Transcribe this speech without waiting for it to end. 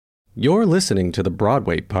You're listening to the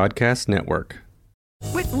Broadway Podcast Network.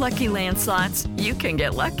 With Lucky Land Slots, you can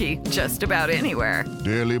get lucky just about anywhere.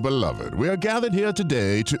 Dearly beloved, we are gathered here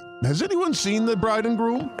today to... Has anyone seen the bride and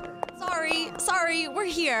groom? Sorry, we're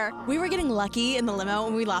here. We were getting lucky in the limo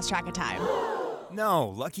and we lost track of time. No,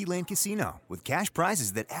 Lucky Land Casino, with cash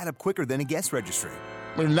prizes that add up quicker than a guest registry.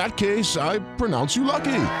 In that case, I pronounce you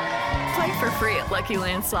lucky. Play for free at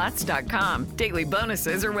LuckyLandSlots.com. Daily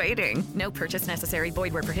bonuses are waiting. No purchase necessary.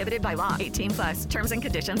 Void where prohibited by law. 18+. Terms and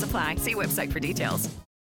conditions apply. See website for details.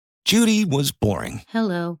 Judy was boring.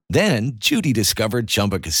 Hello. Then Judy discovered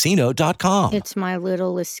ChumbaCasino.com. It's my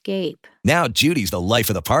little escape. Now Judy's the life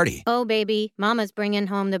of the party. Oh, baby, mama's bringing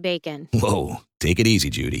home the bacon. Whoa, take it easy,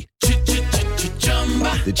 Judy.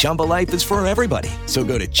 The Chumba life is for everybody. So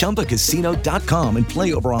go to ChumbaCasino.com and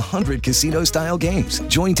play over 100 casino-style games.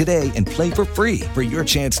 Join today and play for free for your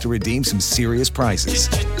chance to redeem some serious prizes.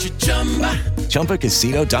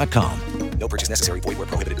 ChumbaCasino.com. No purchase necessary. Void where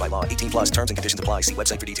prohibited by law. 18+. Terms and conditions apply. See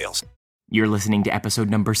website for details. You're listening to episode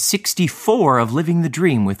number 64 of Living the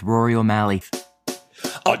Dream with Rory O'Malley.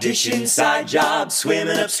 Audition, side job,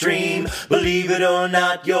 swimming upstream. Believe it or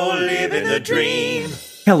not, you're living the dream.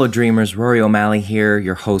 Hello, dreamers. Rory O'Malley here,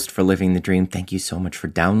 your host for Living the Dream. Thank you so much for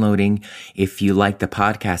downloading. If you like the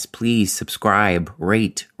podcast, please subscribe,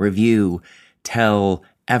 rate, review, tell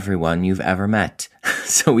everyone you've ever met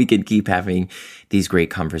so we can keep having these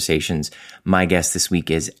great conversations. My guest this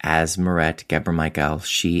week is Asmeret Gebremichael.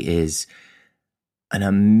 She is an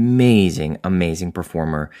amazing, amazing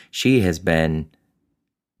performer. She has been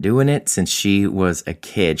doing it since she was a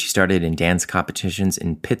kid. She started in dance competitions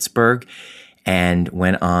in Pittsburgh and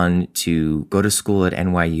went on to go to school at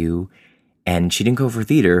NYU. And she didn't go for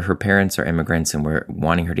theater. Her parents are immigrants and were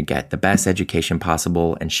wanting her to get the best education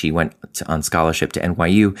possible. And she went on scholarship to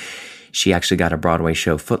NYU. She actually got a Broadway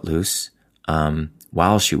show, Footloose,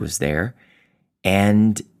 while she was there.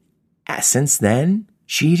 And since then,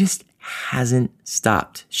 she just hasn't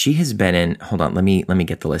stopped. She has been in, hold on, let me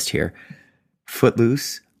get the list here.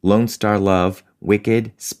 Footloose, Lone Star Love,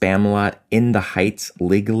 Wicked, Spamalot, In the Heights,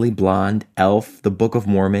 Legally Blonde, Elf, The Book of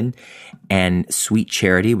Mormon, and Sweet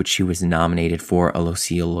Charity, which she was nominated for a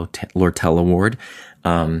Lucille Lortel Award.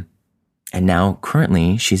 And now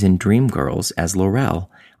currently she's in Dreamgirls as Laurel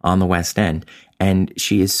on the West End. And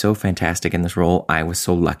she is so fantastic in this role. I was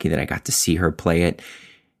so lucky that I got to see her play it.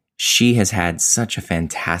 She has had such a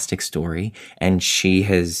fantastic story, and she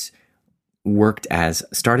has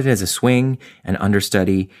started as a swing, an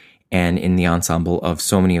understudy, and in the ensemble of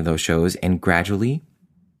so many of those shows, and gradually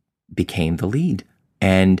became the lead.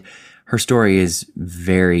 And her story is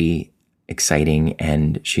very exciting,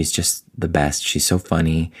 and she's just the best. She's so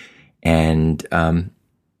funny. And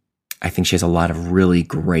I think she has a lot of really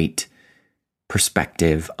great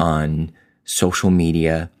perspective on social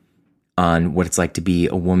media, on what it's like to be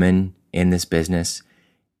a woman in this business.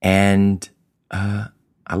 And I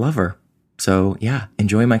love her. So yeah,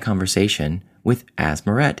 enjoy my conversation with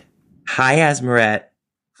Asmeret. Hi, Asmeret.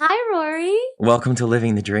 Hi, Rory. Welcome to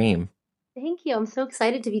Living the Dream. Thank you. I'm so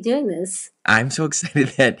excited to be doing this. I'm so excited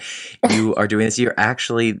that you are doing this. You're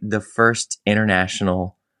actually the first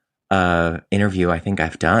international interview I think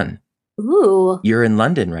I've done. Ooh. You're in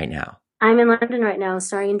London right now. I'm in London right now,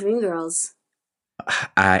 starring in Dreamgirls.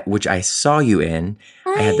 Which I saw you in.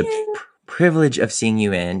 I had the privilege of seeing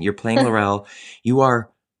you in. You're playing Laurel. You are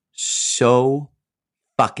so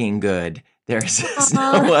fucking good. There's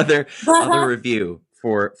no other review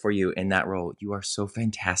for you in that role. You are so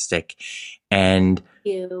fantastic. And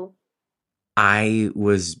I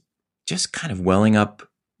was just kind of welling up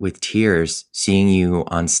with tears seeing you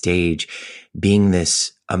on stage, being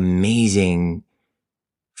this amazing,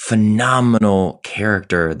 phenomenal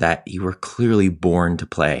character that you were clearly born to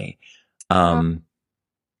play.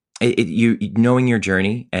 You knowing your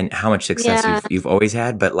journey and how much success you've always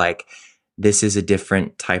had, but like this is a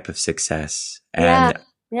different type of success. And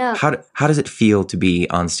how does it feel to be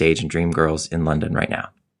on stage in Dreamgirls in London right now?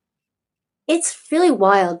 It's really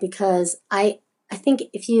wild because I think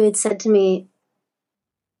if you had said to me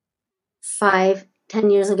 5-10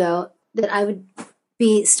 years ago that I would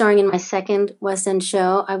be starring in my second West End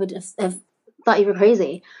show, I would have thought you were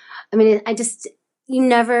crazy. I mean, you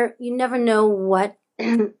never know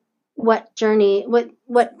what journey,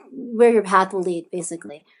 where your path will lead,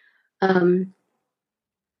 basically.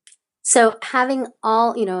 So having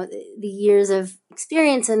all, the years of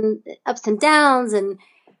experience and ups and downs and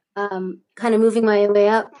kind of moving my way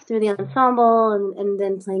up through the ensemble and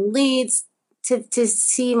then playing leads to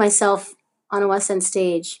see myself on a West End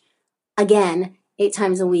stage again 8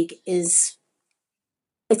 times a week it's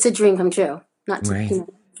a dream come true. Not to, right.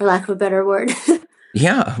 For lack of a better word.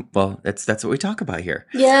 Yeah, well, that's what we talk about here.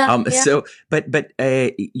 Yeah. So, but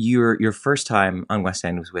your first time on West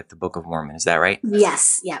End was with the Book of Mormon, is that right?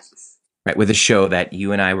 Yes. Yeah. Right, with a show that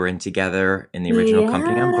you and I were in together in the original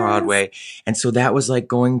company on Broadway, and so that was like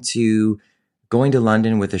going to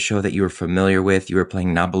London with a show that you were familiar with. You were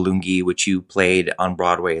playing Nabulungi, which you played on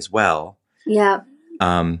Broadway as well. Yeah.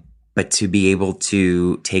 But to be able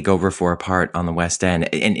to take over for a part on the West End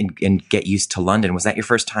and get used to London, was that your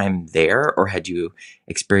first time there, or had you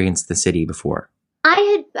experienced the city before?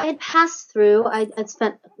 I had passed through. I'd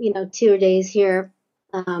spent 2 days here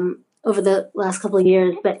over the last couple of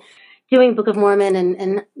years, but doing Book of Mormon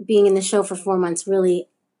and being in the show for 4 months really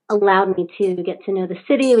allowed me to get to know the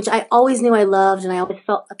city, which I always knew I loved, and I always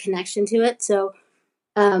felt a connection to it. So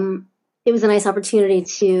it was a nice opportunity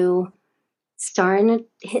to star in a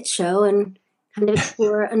hit show and kind of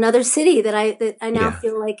explore another city that I now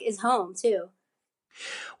feel like is home too.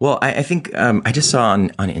 Well, I think I just saw on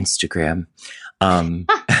Instagram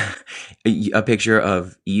a picture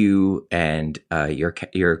of you and your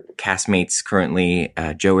castmates currently,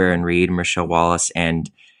 Jo Aaron Reed, Michelle Wallace,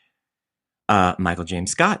 and Michael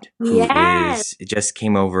James Scott, who just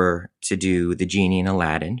came over to do the genie in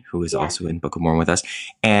Aladdin, who is also in Book of Mormon with us.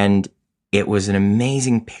 And it was an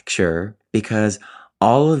amazing picture because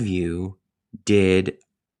all of you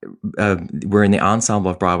were in the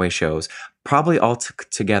ensemble of Broadway shows, probably all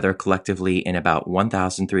together collectively in about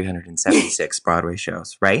 1,376 Broadway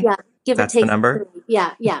shows, right? Yeah, that's the number.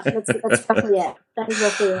 Yeah, that's roughly it. That is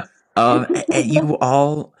roughly it. And you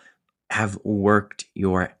all have worked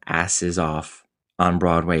your asses off on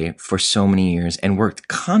Broadway for so many years and worked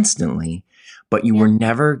constantly, but you were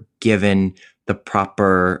never given the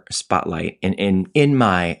proper spotlight, in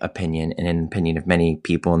my opinion, and in the opinion of many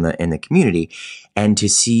people in the community. And to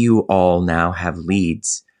see you all now have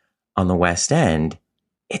leads on the West End,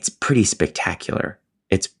 it's pretty spectacular.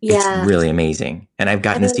 It's really amazing. And I've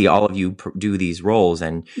gotten to see all of you do these roles,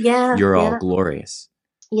 and you're all glorious.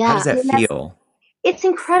 Yeah. How does that feel? It's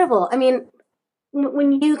incredible. I mean,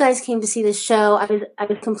 when you guys came to see the show, I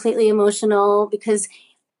was completely emotional because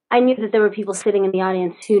I knew that there were people sitting in the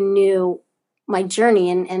audience who knew my journey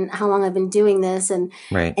and how long I've been doing this and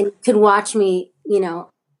could watch me,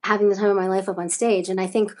 having the time of my life up on stage. And I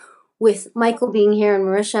think with Michael being here and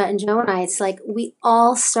Marisha and Jo and I, it's like we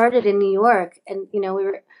all started in New York and, we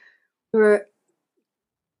were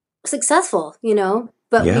successful,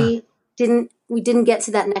 but we didn't get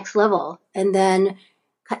to that next level. And then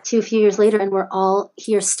cut to a few years later and we're all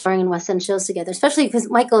here starring in West End shows together, especially because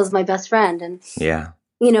Michael is my best friend. And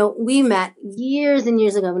we met years and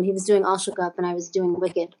years ago when he was doing All Shook Up and I was doing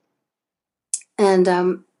Wicked. And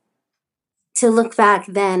to look back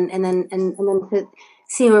then and then to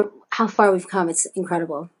see how far we've come, it's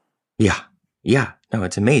incredible. Yeah. No,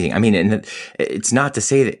 it's amazing. I mean, and it's not to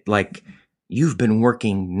say that like you've been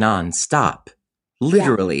working nonstop,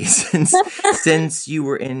 literally since you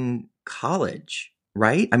were in college,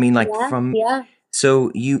 right? I mean,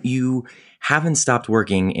 so you haven't stopped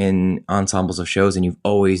working in ensembles of shows, and you've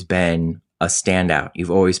always been a standout.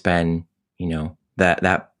 You've always been,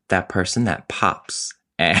 that person that pops,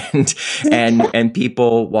 and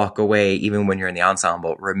people walk away even when you're in the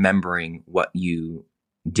ensemble remembering what you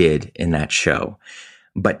did in that show.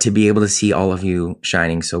 But to be able to see all of you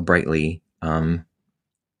shining so brightly on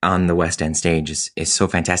the West End stage is so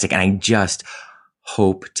fantastic, and I just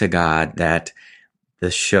hope to God that the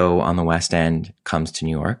show on the West End comes to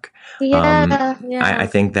New York. I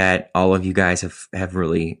think that all of you guys have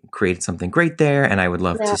really created something great there, and I would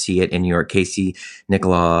love to see it in New York. Casey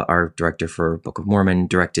Nicola, our director for Book of Mormon,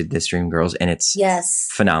 directed this Dreamgirls, and it's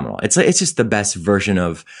phenomenal. It's just the best version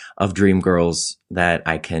of Dreamgirls that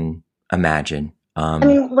I can imagine. I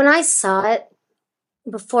mean, when I saw it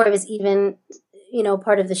before it was even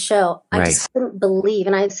part of the show, I just couldn't believe,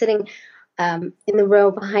 and I was sitting in the row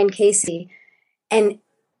behind Casey. And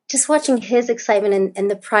just watching his excitement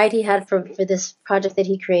and the pride he had for this project that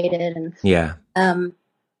he created and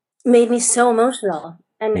made me so emotional.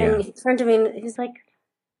 And he turned to me and he's like,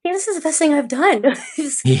 "Hey, this is the best thing I've done."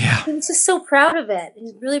 He's just so proud of it.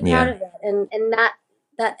 He's really proud of it. And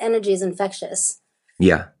that energy is infectious.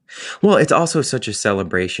 Yeah. Well, it's also such a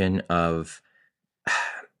celebration of,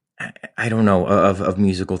 I don't know, of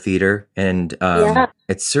musical theater, and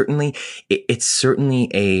it's certainly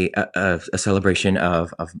a celebration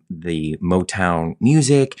of the Motown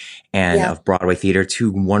music and of Broadway theater,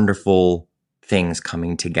 two wonderful things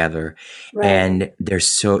coming together. And there's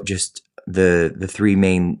so just the three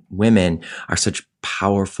main women are such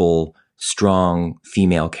powerful, strong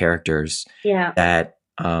female characters that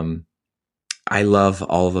I love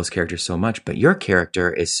all of those characters so much, but your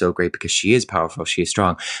character is so great because she is powerful, she is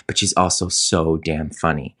strong, but she's also so damn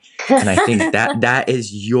funny. And I think that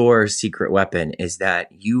is your secret weapon, is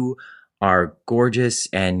that you are gorgeous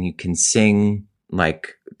and you can sing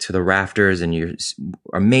like to the rafters and you're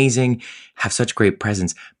amazing, have such great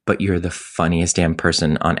presence, but you're the funniest damn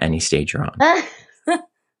person on any stage you're on.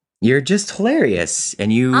 You're just hilarious.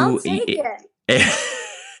 And I'll take it.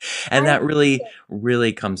 And that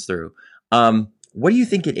really comes through. What do you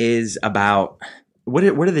think it is about, what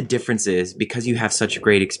are the differences, because you have such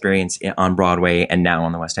great experience on Broadway and now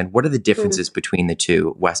on the West End, what are the differences between the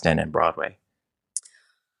two, West End and Broadway?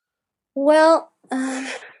 Well,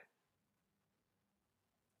 I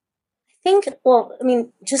think,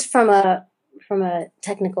 just from a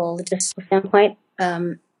technical logistical standpoint,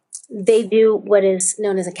 they do what is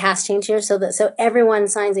known as a cast change here, so everyone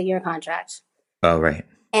signs a year contract. Oh, right.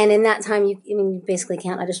 And in that time, you basically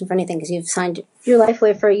can't audition for anything because you've signed your life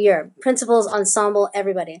away for a year. Principals, ensemble,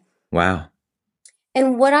 everybody. Wow.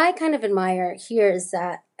 And what I kind of admire here is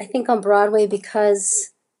that I think on Broadway,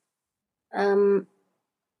 because the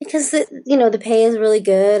pay is really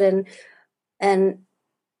good, and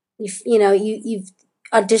you've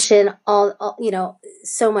auditioned all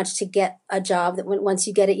so much to get a job that once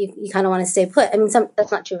you get it, you kind of want to stay put. I mean,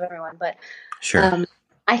 that's not true of everyone, but sure.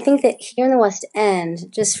 I think that here in the West End,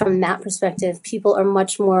 just from that perspective, people are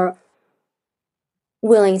much more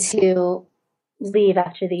willing to leave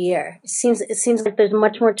after the year. It seems like there's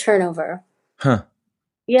much more turnover. Huh.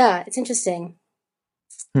 Yeah, it's interesting.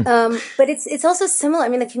 But it's also similar. I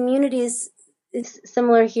mean, the community is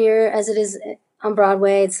similar here as it is on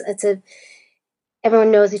Broadway.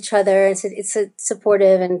 Everyone knows each other. It's a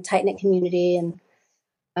supportive and tight-knit community, and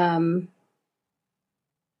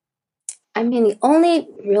the only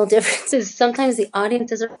real difference is sometimes the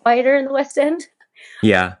audiences are quieter in the West End.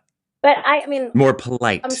 Yeah. But more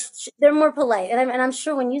polite. They're more polite, and I'm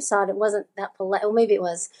sure when you saw it, it wasn't that polite. Well, maybe it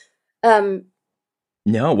was.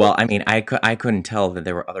 No, well, I couldn't tell that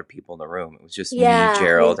there were other people in the room. It was just me,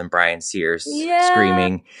 Gerald, and Brian Sears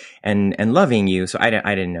screaming and loving you. So I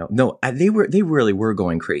didn't know. No, they really were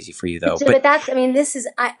going crazy for you though. But I've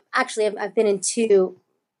been in two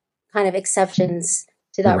kind of exceptions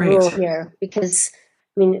to that rule here, because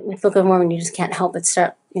with Book of Mormon, you just can't help but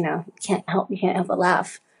start. You can't help but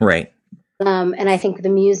laugh. Right. And I think the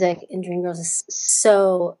music in Dreamgirls is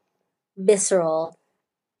so visceral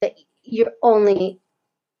that your only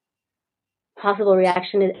possible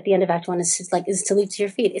reaction at the end of Act One is to leap to your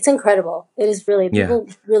feet. It's incredible. It is really, people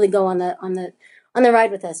really go on the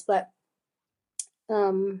ride with us, but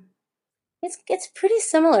it's pretty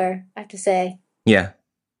similar, I have to say. Yeah.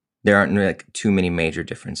 There aren't too many major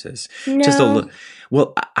differences. No. Just a little.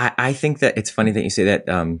 Well, I think that it's funny that you say that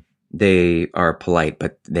they are polite,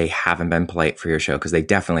 but they haven't been polite for your show, because they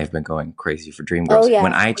definitely have been going crazy for Dreamgirls. Oh, yeah.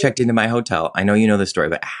 When I checked into my hotel, I know you know the story,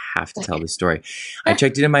 but I have to tell the story. I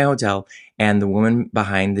checked into my hotel, and the woman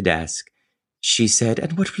behind the desk, she said,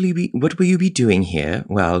 "And what will you be doing here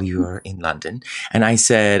while you are in London?" And I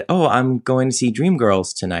said, "Oh, I'm going to see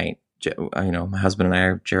Dreamgirls tonight. My husband and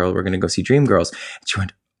I, Gerald, we're going to go see Dreamgirls." And she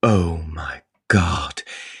went, "Oh my God,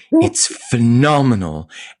 it's phenomenal."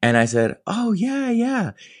 And I said, "Oh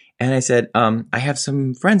yeah." And I said, "I have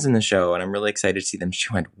some friends in the show and I'm really excited to see them."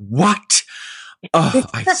 She went, "What? Oh,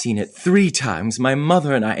 I've seen it 3 times. My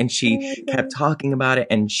mother and I," and she kept talking about it,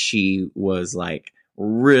 and she was like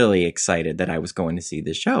really excited that I was going to see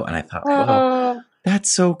this show. And I thought, wow, that's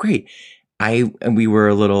so great. We were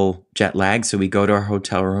a little jet lagged, so we go to our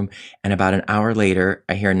hotel room, and about an hour later,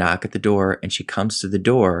 I hear a knock at the door, and she comes to the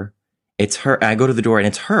door. It's her. I go to the door, and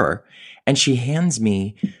it's her, and she hands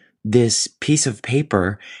me this piece of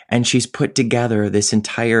paper, and she's put together this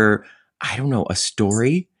entire, a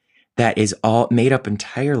story that is all made up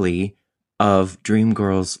entirely of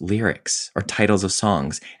Dreamgirls lyrics or titles of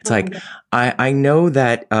songs. It's I know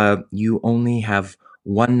that you only have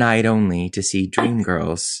one night only to see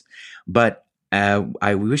Dreamgirls, but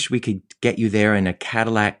I wish we could get you there in a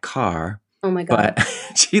Cadillac car. Oh my God. But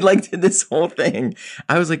she did this whole thing.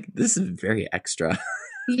 I was like, this is very extra.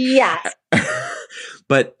 Yeah.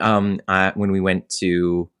 But when we went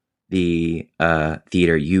to the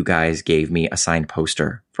theater, you guys gave me a signed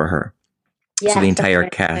poster for her. Yes, so the entire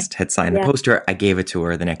cast had signed the poster. I gave it to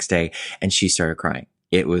her the next day, and she started crying.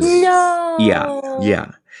 It was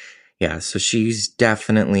Yeah. So she's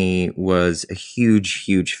definitely was a huge,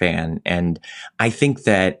 huge fan. And I think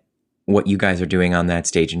that what you guys are doing on that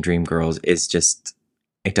stage in Dreamgirls is just,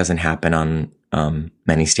 it doesn't happen on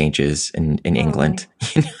many stages in England.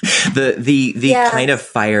 The kind of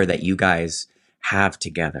fire that you guys have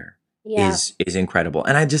together is incredible.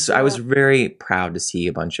 And I was very proud to see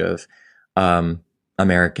a bunch of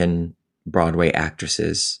American Broadway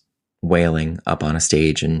actresses wailing up on a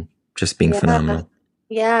stage and just being phenomenal.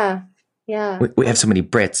 Yeah. We have so many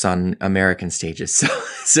Brits on American stages, so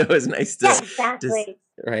it's nice to exactly.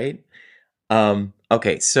 Right.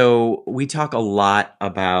 Okay, so we talk a lot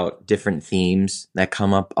about different themes that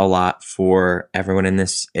come up a lot for everyone in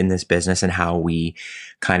this business and how we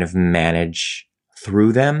kind of manage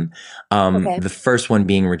through them. The first one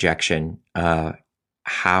being rejection.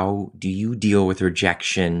 How do you deal with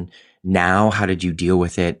rejection now? How did you deal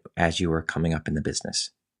with it as you were coming up in the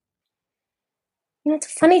business? It's a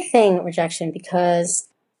funny thing, rejection, because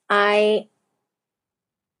I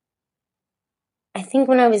think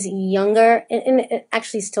when I was younger, and it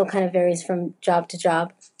actually still kind of varies from job to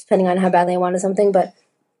job, depending on how badly I wanted something. But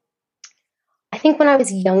I think when I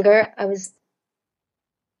was younger, I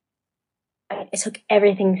took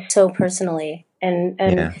everything so personally and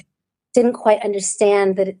didn't quite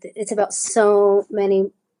understand that it's about so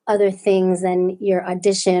many other things than your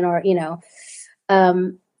audition or,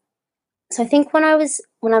 so I think when I was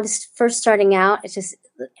first starting out, it's just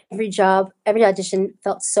every job, every audition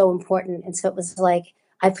felt so important. And so it was like,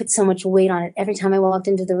 I put so much weight on it every time I walked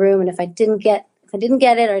into the room. And if I didn't get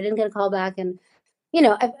it or I didn't get a call back, and,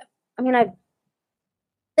 I'd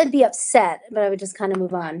be upset, but I would just kind of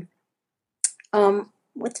move on.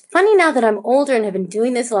 What's funny now that I'm older and have been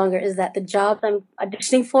doing this longer is that the jobs I'm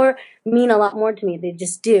auditioning for mean a lot more to me. They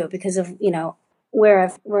just do because of, where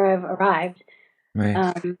I've arrived.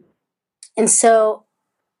 Right. And so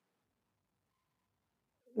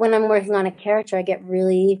when I'm working on a character, I get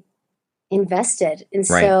really invested. And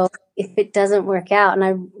so if it doesn't work out and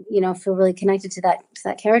I, feel really connected to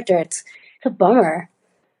that character, it's a bummer.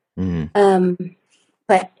 Mm-hmm.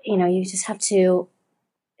 But, you just have to,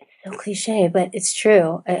 it's so cliche, but it's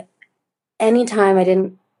true. Anytime I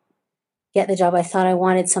didn't get the job I thought I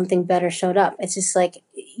wanted, something better showed up. It's just like,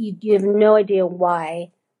 you have no idea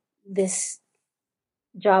why this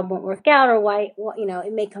job won't work out or why,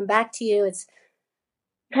 it may come back to you. It's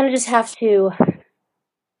kind of just have to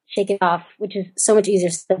shake it off, which is so much easier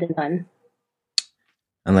said than done.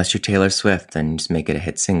 Unless you're Taylor Swift, then just make it a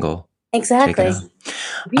hit single. Exactly.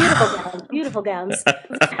 Beautiful gowns.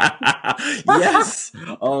 Yes.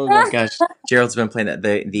 Oh my gosh. Gerald's been playing that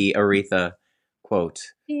the Aretha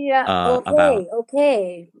quote. Yeah.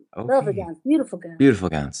 Okay. Love the gowns. Beautiful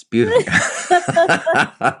gowns.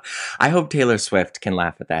 I hope Taylor Swift can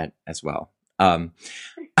laugh at that as well. Me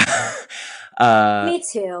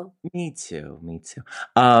too.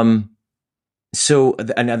 So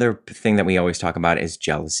another thing that we always talk about is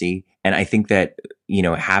jealousy. And I think that,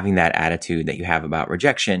 having that attitude that you have about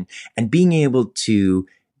rejection and being able to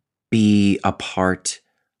be a part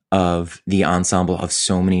of the ensemble of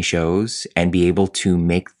so many shows and be able to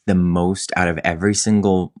make the most out of every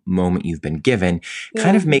single moment you've been given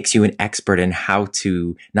kind of makes you an expert in how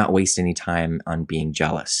to not waste any time on being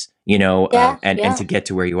jealous, and to get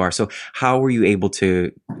to where you are. So how were you able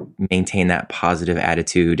to maintain that positive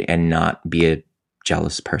attitude and not be a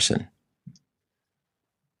jealous person?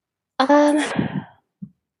 I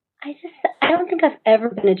don't think I've ever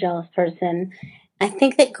been a jealous person. I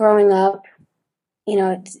think that growing up,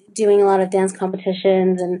 doing a lot of dance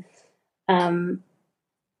competitions and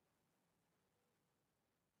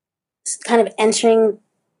kind of entering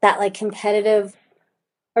that like competitive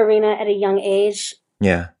arena at a young age.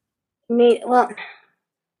 Yeah. I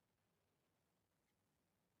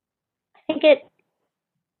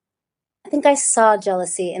think I saw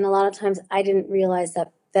jealousy, and a lot of times I didn't realize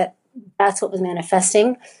that's what was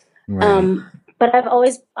manifesting. Right. But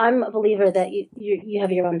I'm a believer that you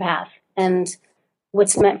have your own path, and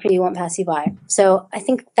what's meant for you won't pass you by. So I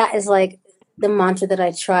think that is like the mantra that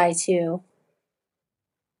I try to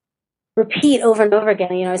repeat over and over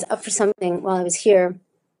again. I was up for something while I was here,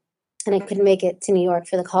 and I couldn't make it to New York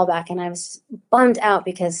for the callback, and I was bummed out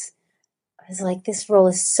because I was like, this role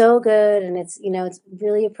is so good, and it's it's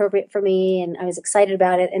really appropriate for me, and I was excited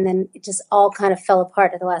about it, and then it just all kind of fell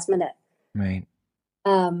apart at the last minute. Right.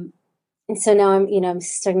 And so now I'm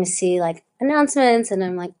starting to see like announcements, and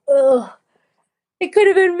I'm like, oh, it could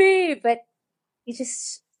have been me, but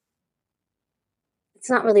it's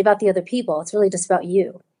not really about the other people. It's really just about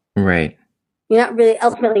you. Right.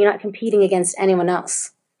 Ultimately, you're not competing against anyone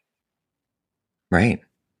else. Right.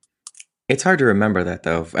 It's hard to remember that,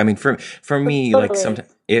 though. I mean, for me, Totally. like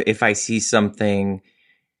sometimes if I see something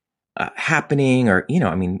happening, or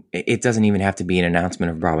it doesn't even have to be an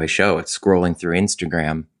announcement of a Broadway show. It's scrolling through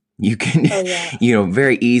Instagram. You can,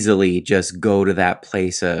 very easily just go to that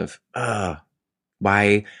place of,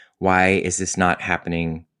 why is this not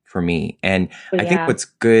happening for me. And Yeah. I think what's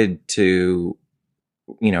good to,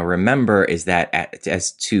 remember is that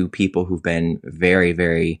as two people who've been very,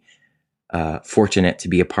 very fortunate to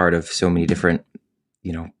be a part of so many different,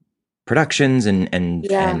 productions and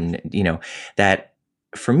that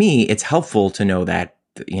for me, it's helpful to know that,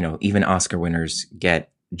 even Oscar winners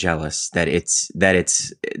get jealous that it's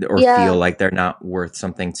feel like they're not worth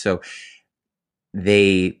something. So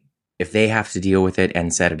if they have to deal with it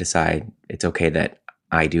and set it aside, it's okay that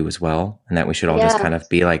I do as well. And that we should all just kind of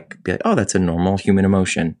be like, oh, that's a normal human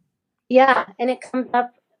emotion. Yeah. And it comes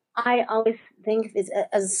up, I always think it's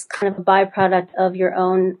as kind of a byproduct of your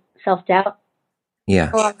own self-doubt.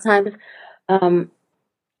 Yeah. A lot of times.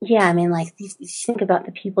 I mean, like, you think about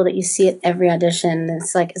the people that you see at every audition, and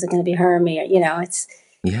it's like, is it going to be her or me? It's...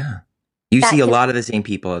 Yeah. You see a lot of the same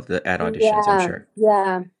people at auditions, I'm sure.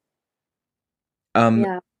 Yeah.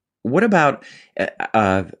 What about,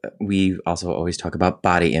 we also always talk about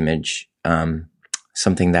body image,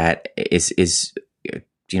 something that is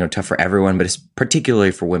tough for everyone, but it's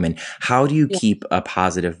particularly for women. How do you keep a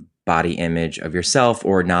positive body image of yourself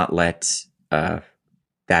or not let that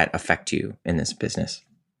affect you in this business?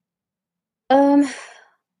 I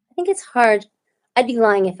think it's hard. I'd be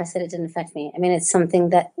lying if I said it didn't affect me. I mean, it's something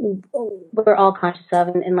that we're all conscious of,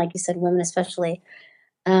 and like you said, women especially.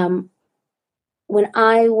 When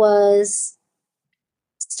I was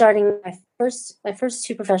starting my first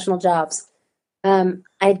two professional jobs, I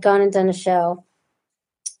had gone and done a show.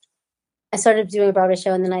 I started doing a Broadway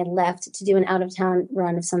show, and then I left to do an out-of-town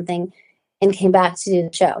run of something and came back to do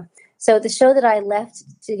the show. So the show that I left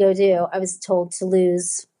to go do, I was told to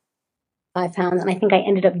lose 5 pounds, and I think I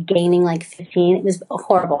ended up gaining like 15. It was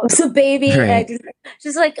horrible. I was a baby, right. and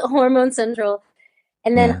just like hormone central.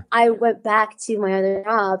 And then I went back to my other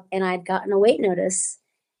job, and I'd gotten a weight notice,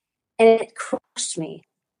 and it crushed me.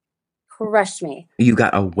 You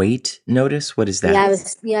got a weight notice? What is that?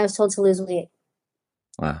 Yeah, I was told to lose weight.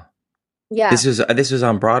 Wow. Yeah. This was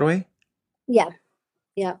on Broadway? Yeah.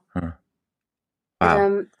 Huh.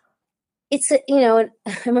 Wow. It's I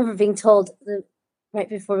remember being told right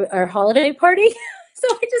before our holiday party. So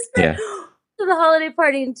I just went to the holiday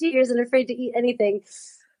party in 2 years and afraid to eat anything.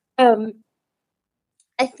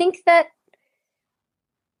 I think that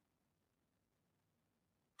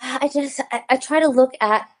I try to look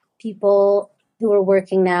at people who are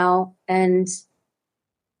working now, and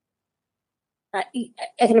I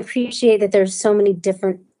can appreciate that there's so many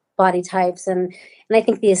different body types, and I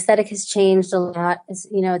think the aesthetic has changed a lot.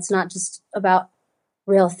 It's not just about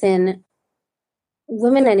real thin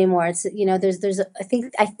women anymore. It's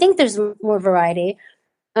I think there's more variety,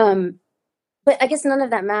 but I guess none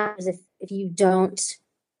of that matters if you don't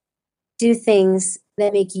do things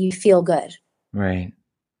that make you feel good. Right.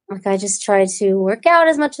 Like, I just try to work out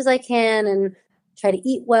as much as I can and try to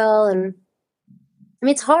eat well, and I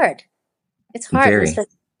mean, it's hard. It's hard. Very.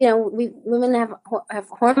 We women have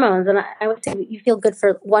hormones, and I would say you feel good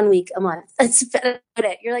for 1 week a month. That's about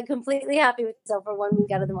it. You're like completely happy with yourself for 1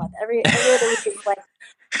 week out of the month. Every other week is like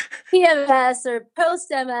PMS or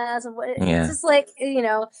post MS. It's just like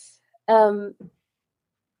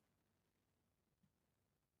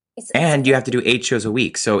and you have to do 8 shows a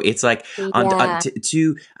week. So it's like,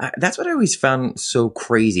 that's what I always found so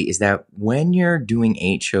crazy, is that when you're doing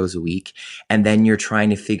 8 shows a week and then you're trying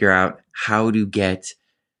to figure out how to get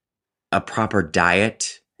a proper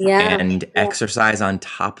diet and exercise on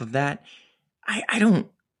top of that,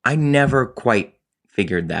 I never quite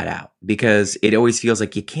figured that out, because it always feels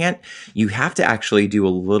like you have to actually do a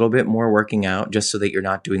little bit more working out just so that you're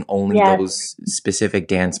not doing only those specific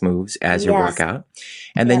dance moves as your workout.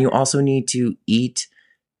 And then you also need to eat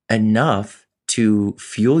enough to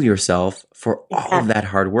fuel yourself for all of that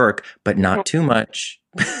hard work, but not too much.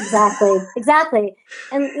 Exactly.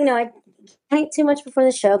 And, I can't eat too much before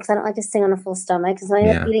the show because I don't like to sing on a full stomach, because I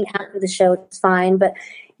end up eating after the show. It's fine. But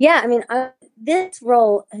I mean, this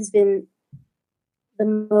role has been the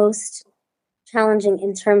most challenging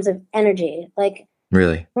in terms of energy. Like,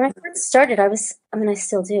 really, when I first started, I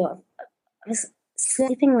still do. I was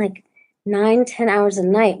sleeping like 9-10 hours a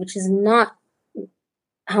night, which is not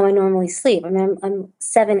how I normally sleep. I mean, I'm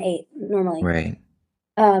 7-8 normally. Right.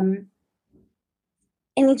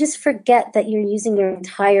 And you just forget that you're using your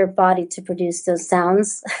entire body to produce those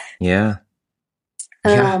sounds. Yeah.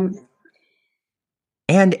 And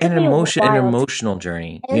an emotional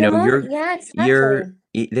journey. You're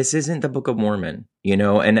this isn't the Book of Mormon,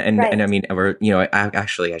 and I mean, or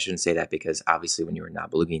actually I shouldn't say that, because obviously when you were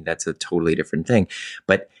not believing, that's a totally different thing.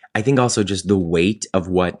 But I think also just the weight of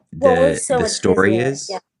what the story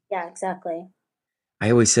is. Yeah, exactly.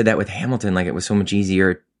 I always said that with Hamilton, like, it was so much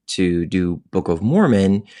easier to do Book of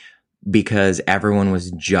Mormon because everyone was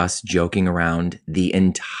just joking around the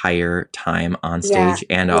entire time on stage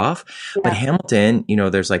and off. But Hamilton,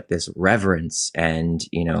 there's like this reverence and,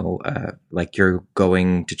 like you're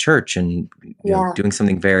going to church and doing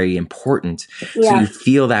something very important. So you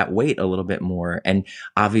feel that weight a little bit more. And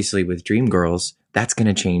obviously with Dreamgirls, that's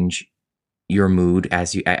going to change your mood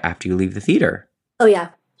after you leave the theater. Oh yeah,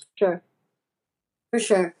 sure. For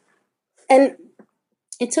sure. And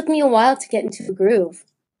it took me a while to get into a groove.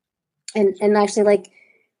 And actually, like,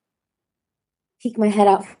 peek my head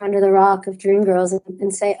out from under the rock of Dreamgirls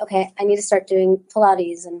and say, okay, I need to start doing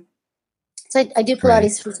Pilates. And so I do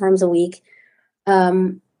Pilates 3 times a week. I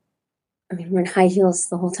mean, we're in high heels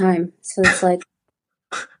the whole time. So it's like...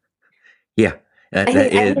 yeah. I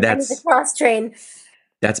need the cross train.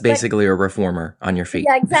 That's basically a reformer on your feet.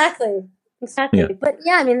 Yeah, exactly. Exactly. Yeah. But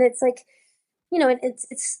yeah, I mean, it's like,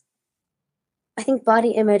 it's I think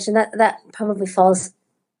body image, and that probably falls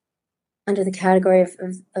under the category of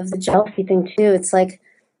the jealousy thing too. It's like,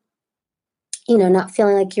 not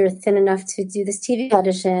feeling like you're thin enough to do this TV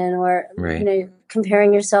audition, or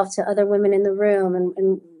comparing yourself to other women in the room,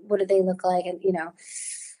 and what do they look like, and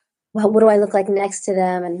well, what do I look like next to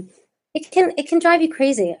them, and it can drive you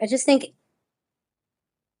crazy. I just think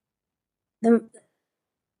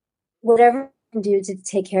whatever you can do to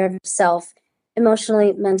take care of yourself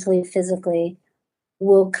emotionally, mentally, physically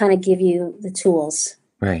will kind of give you the tools.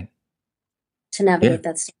 Right. To navigate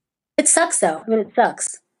that stuff. It sucks though. I mean, it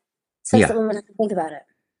sucks. It sucks that women have to think about it.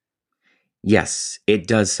 Yes, it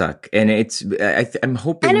does suck. And I'm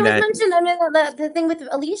hoping and it was mentioned, the thing with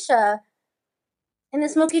Alicia in the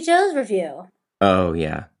Smokey Joe's review. Oh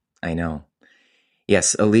yeah, I know.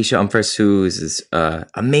 Yes, Alicia Umfris, who is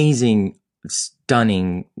amazing,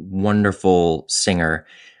 stunning, wonderful singer.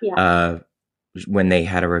 Yeah. When they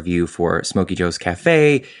had a review for Smokey Joe's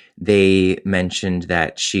Cafe, they mentioned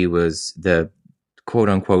that she was the quote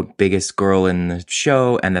unquote biggest girl in the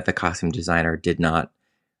show, and that the costume designer did not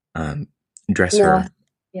dress her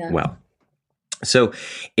well. So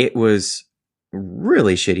it was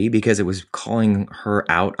really shitty because it was calling her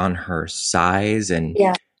out on her size and,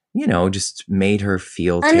 just made her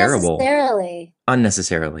feel terrible.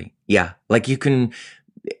 Unnecessarily. Yeah. Like you can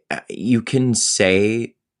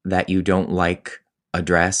say that you don't like a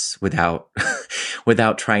dress without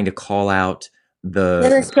trying to call out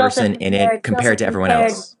the person in it compared to everyone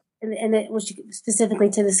else. And it was specifically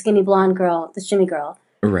to the skinny blonde girl, the shimmy girl.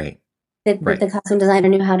 Right. That the costume designer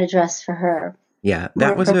knew how to dress for her. Yeah,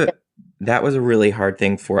 that was a really hard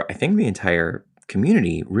thing for, I think, the entire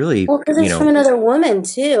community. Really, well, because it's from another woman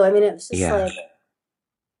too. I mean, it was just like,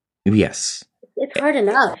 yes, it's hard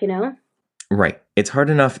enough, Right. It's hard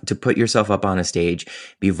enough to put yourself up on a stage,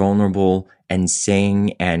 be vulnerable and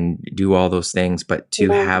sing and do all those things, but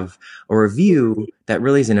to have a review that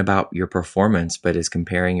really isn't about your performance, but is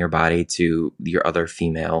comparing your body to your other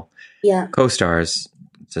female co-stars,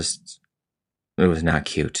 it was not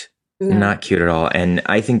cute. No. Not cute at all. And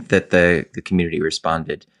I think that the community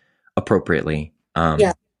responded appropriately.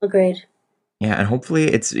 Agreed. Yeah, and hopefully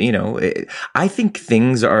it's, I think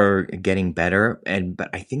things are getting better, but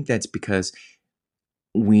I think that's because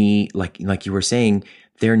we, like you were saying,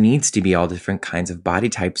 there needs to be all different kinds of body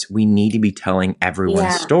types. We need to be telling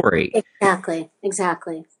everyone's story. Exactly.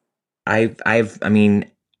 I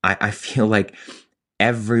feel like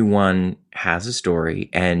everyone has a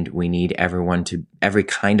story, and we need every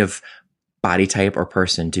kind of body type or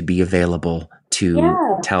person to be available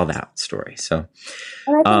to tell that story. So,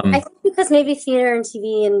 and I think because maybe theater and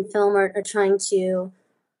TV and film are trying to,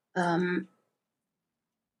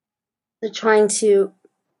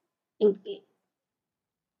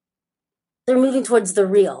 they're moving towards the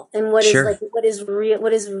real and what is real,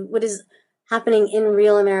 what is happening in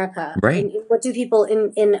real America. Right. And what do people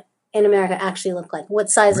in America actually look like? What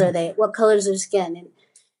size are they? What color is their skin? And,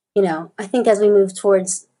 I think as we move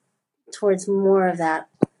towards more of that,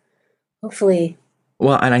 hopefully.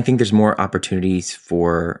 Well, and I think there's more opportunities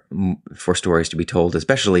for stories to be told,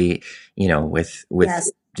 especially, with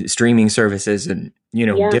streaming services and,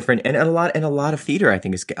 different, and a lot of theater, I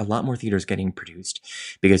think is a lot more theater is getting produced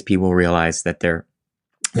because people realize that they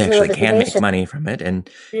actually can make money from it. And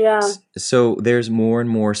so there's more and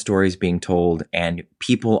more stories being told, and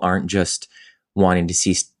people aren't just wanting to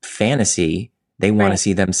see fantasy. They want to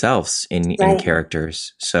see themselves in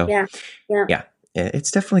characters. So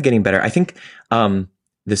it's definitely getting better. I think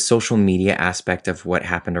the social media aspect of what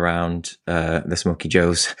happened around the Smokey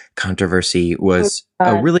Joe's controversy was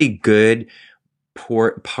a really good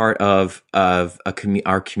part of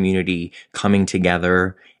our community coming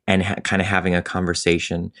together and kind of having a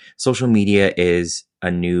conversation. Social media is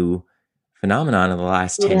a new phenomenon of the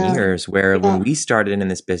last 10 years where when we started in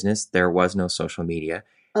this business, there was no social media.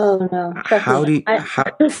 Oh no. How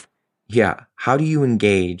do you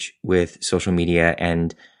engage with social media,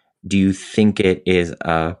 and do you think it is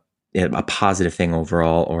a positive thing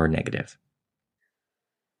overall or negative?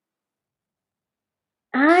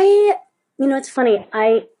 It's funny.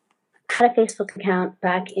 I had a Facebook account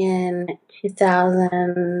back in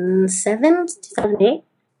 2007, 2008.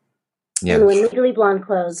 Yeah. And when Legally Blonde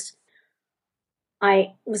closed,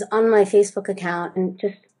 I was on my Facebook account and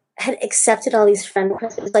just had accepted all these friend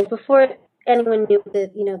requests. Like before anyone knew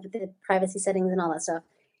the privacy settings and all that stuff.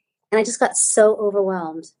 And I just got so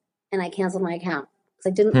overwhelmed and I canceled my account.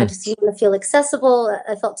 I just didn't feel accessible.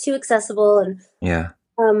 I felt too accessible. And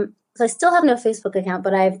so I still have no Facebook account,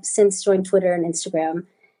 but I've since joined Twitter and Instagram.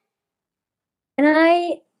 And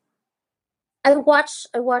I watched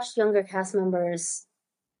younger cast members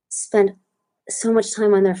spend so much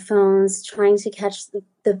time on their phones trying to catch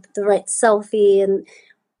the right selfie and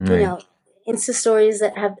Insta stories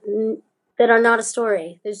that are not a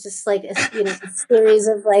story. There's just like a series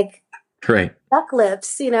of like duck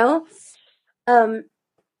lips. I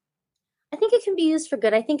think it can be used for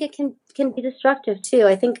good. I think it can be destructive too.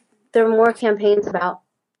 I think there are more campaigns about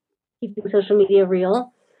keeping social media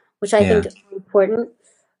real, which I think is important.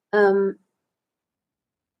 And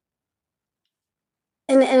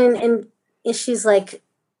issues like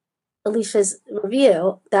Alicia's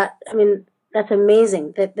review, that's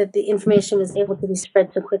amazing that the information was able to be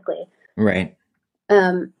spread so quickly. Right.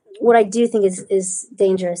 What I do think is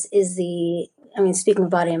dangerous is speaking of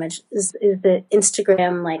body image, is the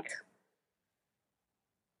Instagram, like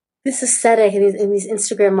this aesthetic and these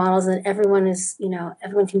Instagram models, and everyone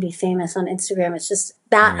can be famous on Instagram. It's just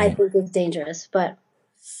that I think is dangerous, but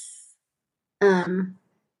I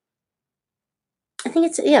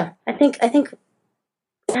think I think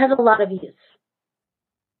it has a lot of use,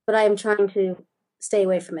 but I am trying to stay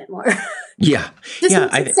away from it more. Yeah.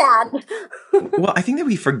 It's sad. Well, I think that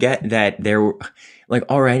we forget that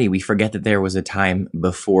we forget that there was a time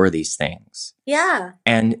before these things. Yeah.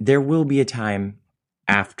 And there will be a time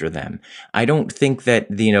after them. I don't think that,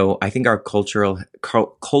 I think our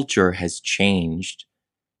culture has changed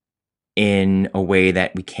in a way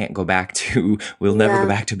that we can't go back to, we'll never go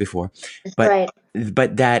back to before. But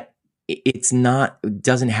that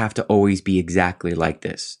doesn't have to always be exactly like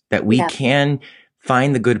this, that we can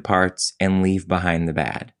find the good parts and leave behind the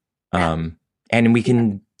bad. And we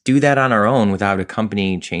can do that on our own without a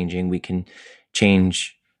company changing. We can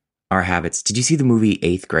change our habits. Did you see the movie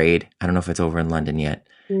 8th Grade? I don't know if it's over in London yet.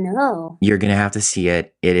 No. You're going to have to see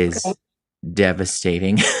it. It is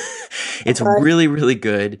devastating. It's really, really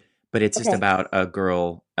good, but it's just about a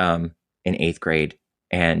girl in 8th grade.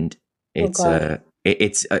 And it's to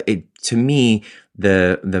me,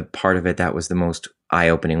 the part of it that was the most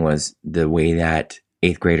eye-opening was the way that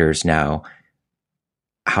 8th graders now,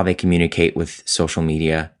 how they communicate with social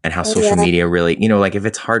media and how social media really, like if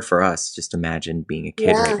it's hard for us, just imagine being a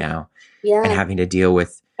kid right now and having to deal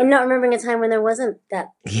with. I'm not remembering a time when there wasn't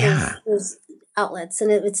that. Those outlets,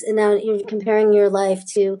 and now you're comparing your life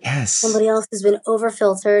to somebody else who's been over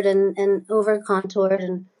filtered and over contoured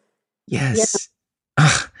and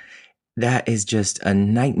that is just a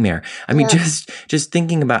nightmare. I mean, just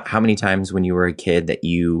thinking about how many times when you were a kid that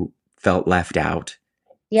you felt left out.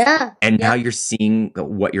 Yeah. And now you're seeing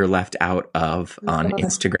what you're left out of on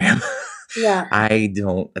Instagram.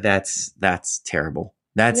 That's terrible.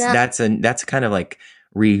 That's kind of like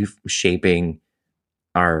reshaping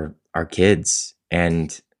our kids.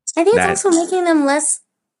 And I think it's also making them less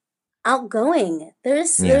outgoing.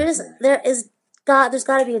 There's got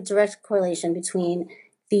to be a direct correlation between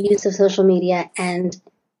the use of social media and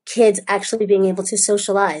kids actually being able to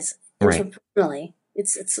socialize interpersonally.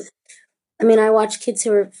 I watch kids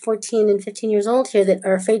who are 14 and 15 years old here that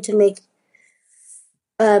are afraid to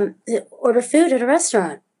order food at a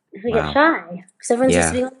restaurant. They get shy because everyone's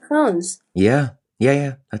just being on their phones. Yeah,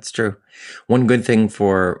 that's true. One good thing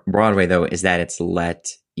for Broadway, though, is that it's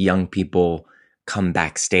let young people come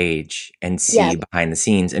backstage and see behind the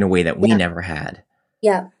scenes in a way that we never had.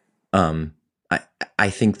 Yeah. I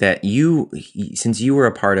think that since you were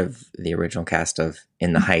a part of the original cast of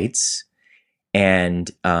In the Heights, and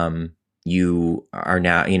you are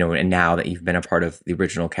now, and now that you've been a part of the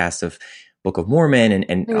original cast of Book of Mormon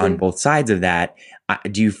and on both sides of that,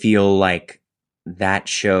 do you feel like that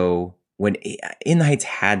show, when In the Heights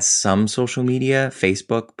had some social media,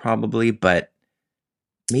 Facebook probably, but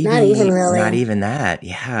maybe not even that.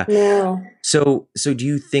 Yeah. No. So do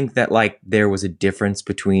you think that like there was a difference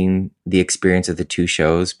between the experience of the two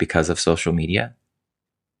shows because of social media?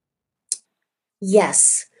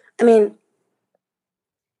 Yes. I mean,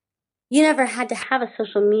 you never had to have a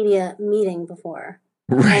social media meeting before.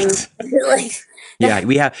 Right. And like, Yeah,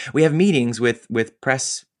 we have meetings with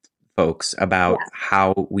press folks about Yeah.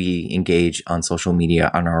 how we engage on social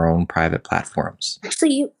media on our own private platforms.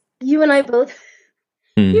 actually, you and I both,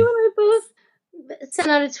 Hmm. you and I both sent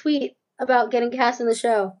out a tweet about getting cast in the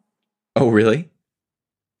show. Oh, really?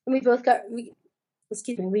 And we both got, I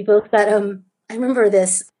remember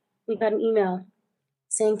this. We got an email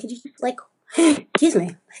saying, could you just like, excuse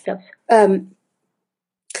me,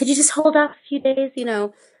 could you just hold off a few days,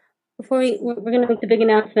 before we're going to make the big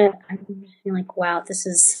announcement. I'm just feeling like, wow, this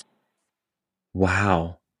is...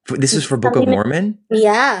 Wow. This is for Book of Mormon?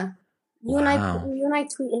 Yeah. Wow. You and I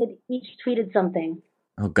each tweeted something.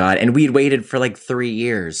 Oh God. And we'd waited for like 3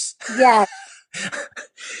 years. Yeah.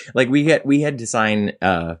 Like we had to sign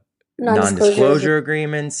non-disclosure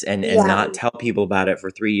agreements and not tell people about it for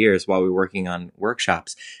 3 years while we were working on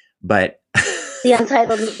workshops. But The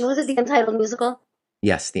Untitled, was it The Untitled Musical?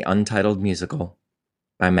 yes, The Untitled Musical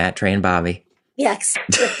by Matt Trey and Bobby. Yes.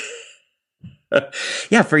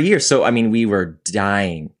 Yeah, for years. So, I mean, we were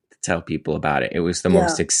dying to tell people about it. It was the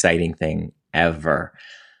most exciting thing ever.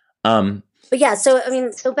 But yeah,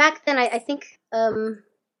 so back then, I think, there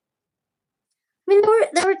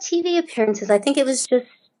were TV appearances. I think it was just,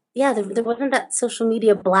 there wasn't that social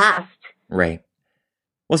media blast. Right.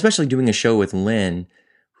 Well, especially doing a show with Lynn,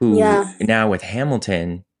 who now with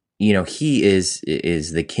Hamilton, he is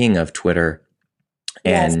the king of Twitter.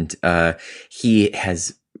 And he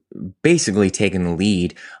has basically taken the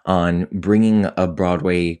lead on bringing a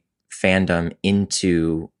Broadway fandom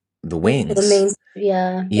into the wings.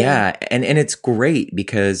 Yeah. And it's great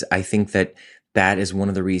because I think that is one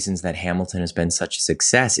of the reasons that Hamilton has been such a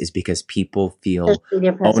success is because people feel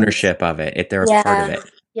ownership of it. If they're a part of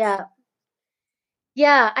it. Yeah.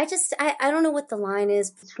 Yeah. I don't know what the line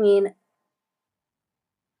is between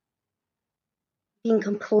being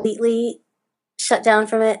completely shut down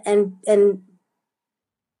from it and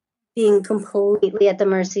being completely at the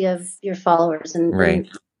mercy of your followers. Right.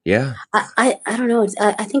 Yeah. I don't know.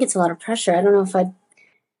 I think it's a lot of pressure. I don't know if I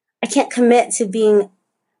can't commit to being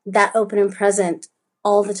that open and present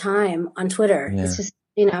all the time on Twitter. Yeah. It's just,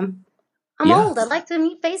 I'm old. I like to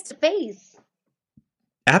meet face to face.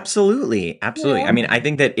 Absolutely. Absolutely. I mean, I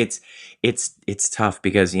think that it's tough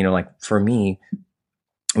because, like for me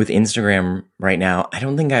with Instagram right now, I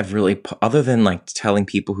don't think I've really, other than like telling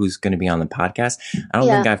people who's going to be on the podcast, I don't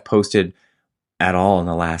think I've posted at all in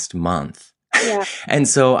the last month. Yeah. And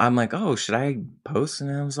so I'm like, oh, should I post?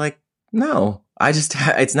 And I was like, no,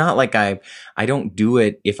 it's not like I don't do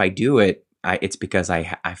it. If I do it, it's because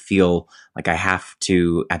I feel like I have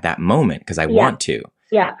to at that moment because I want to.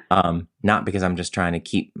 Yeah. Not because I'm just trying to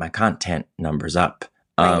keep my content numbers up.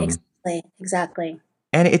 Right, exactly.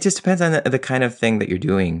 And it just depends on the kind of thing that you're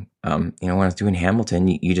doing. When I was doing Hamilton,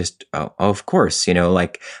 you just, of course,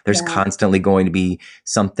 like there's constantly going to be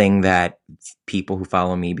something that people who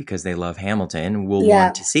follow me because they love Hamilton will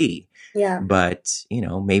want to see. Yeah. But,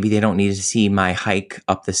 maybe they don't need to see my hike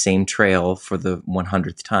up the same trail for the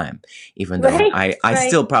 100th time, even though I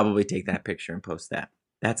still probably take that picture and post that.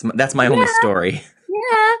 That's my only story.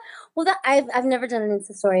 Yeah. Well, I've never done an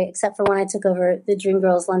Insta story except for when I took over the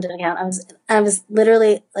Dreamgirls London account. I was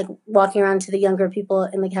literally like walking around to the younger people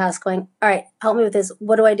in the cast, going, "All right, help me with this.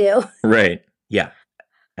 What do I do?" Right. Yeah.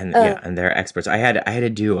 And and they're experts. I had to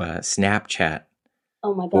do a Snapchat.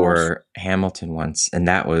 Oh my gosh. For Hamilton once, and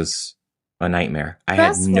that was a nightmare. I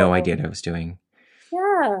had no idea what I was doing.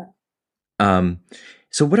 Yeah.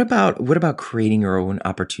 So what about creating your own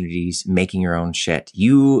opportunities, making your own shit?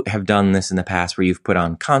 You have done this in the past where you've put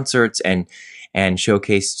on concerts and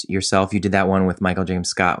showcased yourself. You did that one with Michael James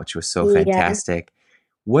Scott, which was so fantastic.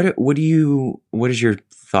 What is your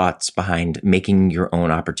thoughts behind making your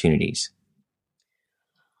own opportunities?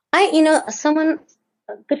 A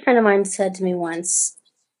good friend of mine said to me once,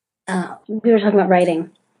 we were talking about writing,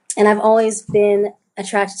 and I've always been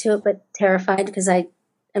attracted to it, but terrified because I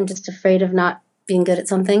am just afraid of not being good at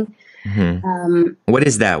something. Mm-hmm. What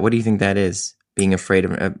is that? What do you think that is? Being afraid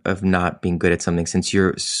of not being good at something, since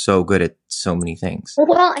you're so good at so many things.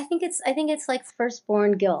 Well, I think it's like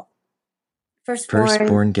firstborn guilt.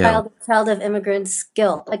 Firstborn guilt. Child of immigrants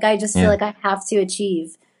guilt. Like I just feel like I have to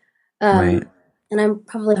achieve. Right. And I'm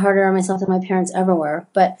probably harder on myself than my parents ever were.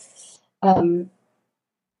 But so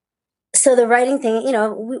the writing thing,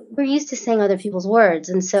 we're used to saying other people's words,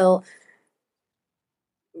 and so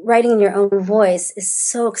writing in your own voice is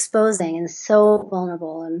so exposing and so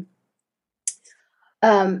vulnerable. And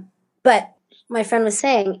but my friend was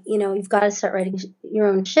saying, you've got to start writing your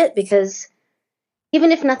own shit because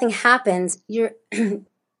even if nothing happens, you're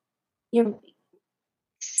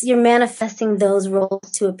manifesting those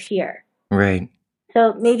roles to appear. Right.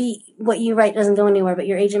 So maybe what you write doesn't go anywhere, but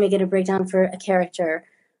your agent may get a breakdown for a character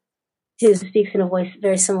who speaks in a voice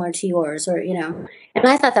very similar to yours, or, you know. And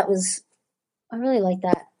I thought I really like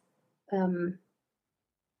that.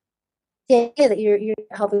 The idea that you're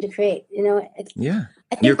helping to create, you know. Yeah.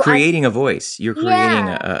 You're creating a voice. You're creating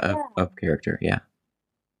a character. Yeah.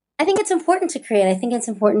 I think it's important to create. I think it's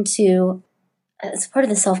important to, it's part of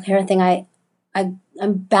the self-care thing. I'm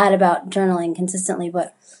bad about journaling consistently,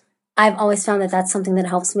 but I've always found that that's something that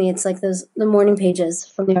helps me. It's like the morning pages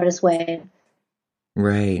from The Artist's Way.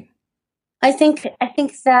 Right. I think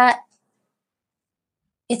that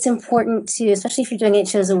it's important to, especially if you're doing 8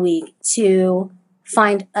 shows a week, to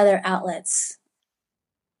find other outlets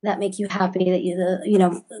that make you happy, that you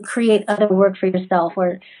know, create other work for yourself,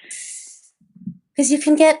 or because you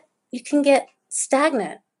can get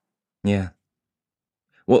stagnant. Yeah.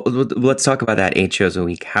 Well, let's talk about that 8 shows a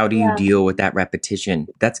week. How do you deal with that repetition?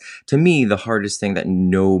 That's, to me, the hardest thing that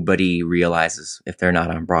nobody realizes if they're not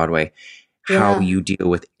on Broadway. How you deal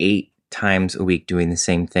with 8 times a week doing the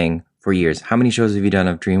same thing for years. How many shows have you done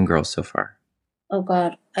of Dreamgirls so far? Oh,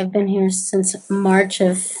 God. I've been here since March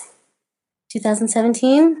of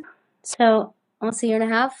 2017. So almost a year and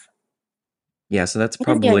a half. Yeah, so that's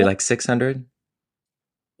probably like 600?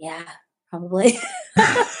 Yeah, probably.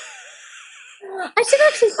 I should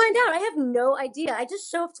actually find out. I have no idea. I just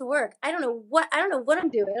show up to work. I don't know what I'm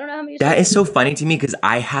doing. I don't know how many. That is so funny to me because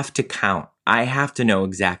I have to count. I have to know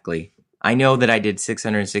exactly. I know that I did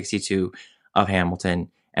 662 of Hamilton,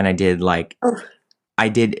 and I did I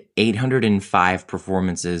did 805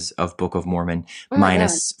 performances of Book of Mormon,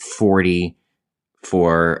 minus 40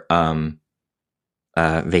 for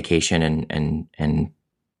vacation and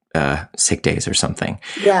sick days or something.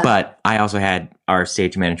 Yeah. But I also had our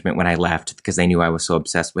stage management when I left, because they knew I was so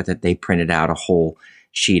obsessed with it. They printed out a whole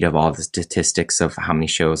sheet of all the statistics of how many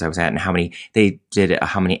shows I was at and how many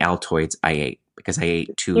Altoids I ate, because I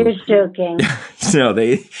ate 2. You're joking. So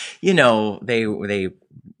they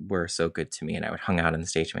were so good to me, and I would hung out in the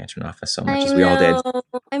stage management office so much, as we all did.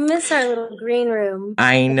 I miss our little green room.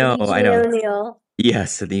 I know. O'Neill.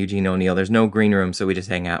 Yes, at the Eugene O'Neill. There's no green room, so we just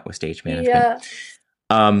hang out with stage management. Yeah.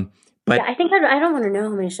 But I think I don't want to know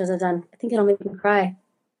how many shows I've done. I think it'll make me cry.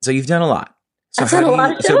 So you've done a lot. So I've done a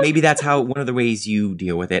lot of shows. So maybe that's one of the ways you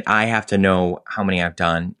deal with it. I have to know how many I've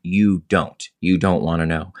done. You don't. You don't want to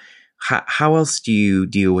know. How else do you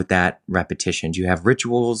deal with that repetition? Do you have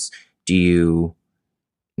rituals? Do you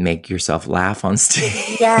make yourself laugh on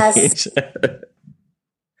stage? Yes.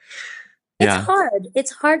 Yeah. It's hard.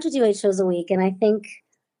 It's hard to do 8 shows a week. And I think,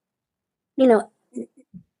 you know,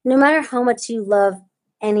 no matter how much you love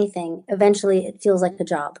anything, eventually it feels like a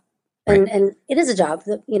job. And it is a job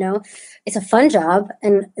that, you know, it's a fun job,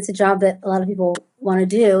 and it's a job that a lot of people want to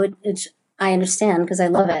do. I understand, because I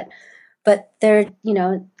love it. But there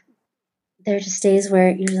are just days where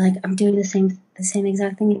you're like, I'm doing the same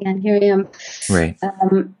exact thing again. Here I am. Right.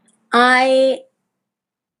 I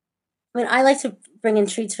like to bring in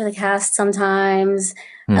treats for the cast sometimes.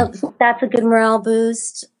 That's a good morale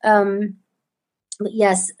boost. But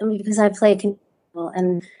yes, because I play a comedian,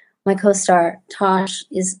 and my co-star Tosh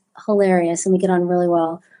is hilarious, and we get on really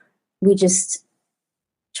well. We just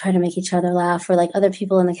try to make each other laugh, or like other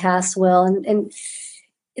people in the cast will, and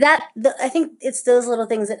I think it's those little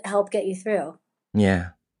things that help get you through. Yeah.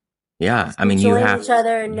 Just I mean, you have each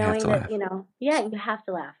other, and knowing that, you know, you have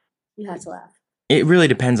to laugh. You have to laugh. It really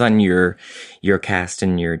depends on your cast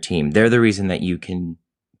and your team. They're the reason that you can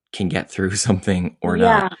get through something or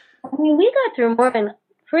not. I mean, we got through Mormon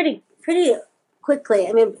pretty quickly.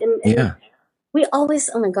 I mean, and we always,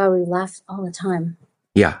 oh my God, we laughed all the time.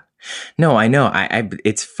 Yeah. No, I know.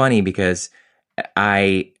 It's funny because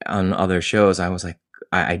on other shows, I was like,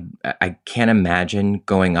 I can't imagine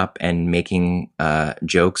going up and making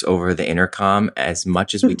jokes over the intercom as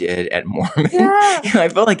much as we did at Mormon. Yeah. I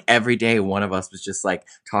felt like every day one of us was just like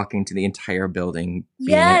talking to the entire building,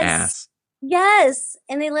 being an ass. Yes,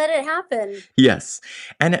 and they let it happen. Yes,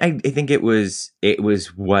 and I think it was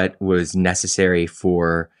what was necessary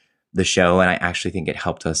for the show, and I actually think it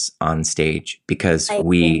helped us on stage, because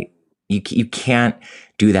you can't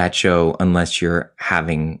do that show unless you're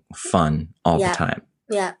having fun all the time.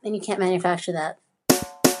 Yeah, and you can't manufacture that.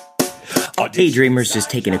 Hey Dreamers, just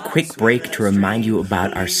taking a quick break to remind you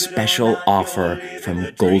about our special offer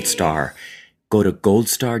from Gold Star. Go to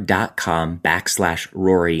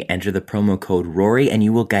goldstar.com/Rory, enter the promo code Rory, and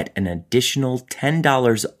you will get an additional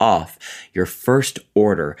 $10 off your first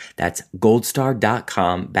order. That's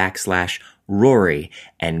goldstar.com/Rory. Rory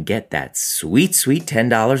and get that sweet, sweet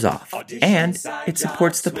 $10 off. And it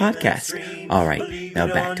supports the podcast. All right, now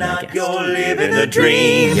back to my guest. You're living the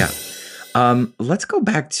dream. Yeah. Let's go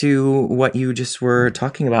back to what you just were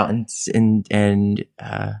talking about and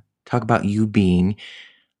talk about you being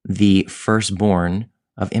the firstborn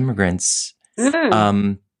of immigrants.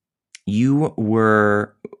 Where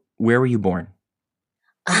were you born?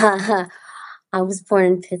 I was born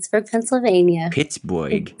in Pittsburgh, Pennsylvania.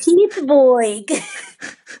 Pittsburgh. Pittsburgh.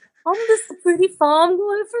 I'm this pretty farm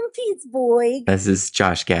boy from Pittsburgh. This is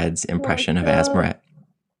Josh Gad's impression of Asmaret.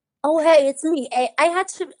 Oh, hey, it's me. I had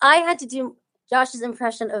to do Josh's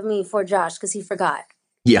impression of me for Josh because he forgot.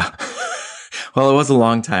 Yeah. Well, it was a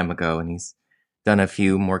long time ago, and he's done a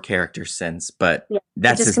few more characters since, but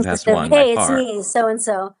that's his best one. Hey, it's me, so and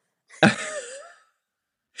so.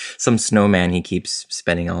 Some snowman he keeps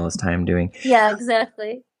spending all his time doing. Yeah,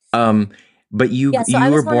 exactly. But you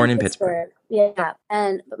were born in Pittsburgh. Yeah,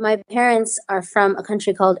 but my parents are from a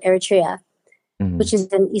country called Eritrea, which is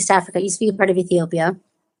in East Africa. It used to be part of Ethiopia.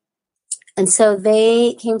 And so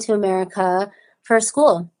they came to America for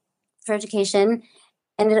school, for education,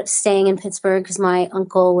 ended up staying in Pittsburgh because my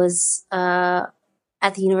uncle was at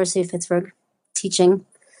the University of Pittsburgh teaching.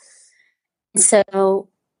 And so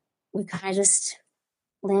we kind of just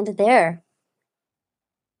landed there.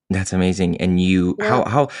 That's amazing. And you,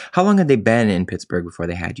 how long had they been in Pittsburgh before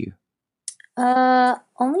they had you?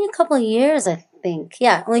 Only a couple of years, I think.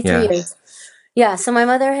 Yeah, only 3 years. Yeah, so my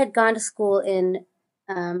mother had gone to school in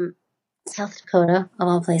South Dakota, of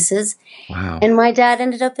all places. Wow. And my dad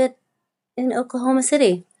ended up in Oklahoma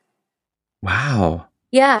City. Wow.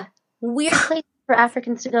 Yeah. Weird place for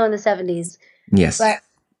Africans to go in the 70s. Yes.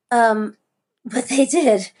 But they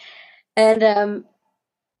did. And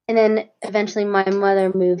then eventually my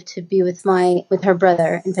mother moved to be with her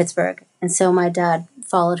brother in Pittsburgh. And so my dad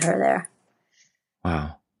followed her there.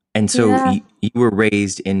 Wow. And so you were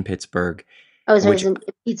raised in Pittsburgh. I was raised in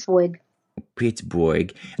Pittsburgh.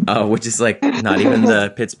 Pittsburgh, which is like not even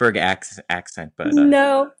the Pittsburgh accent, but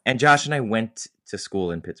no. And Josh and I went to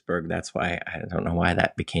school in Pittsburgh. That's why I don't know why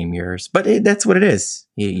that became yours, but that's what it is.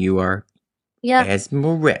 You are,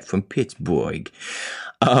 Asmaret from Pittsburgh.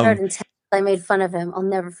 I made fun of him. I'll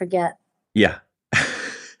never forget. Yeah.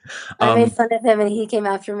 I made fun of him, and he came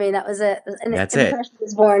after me. That was it. That's it.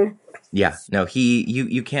 Was born. Yeah. No,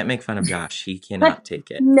 you can't make fun of Josh. He cannot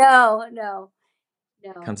take it. No.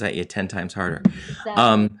 Comes at you 10 times harder.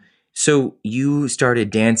 Exactly. So you started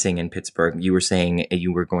dancing in Pittsburgh. You were saying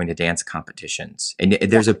you were going to dance competitions, and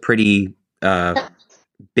there's a pretty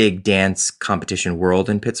big dance competition world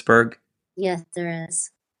in Pittsburgh. Yes, there is.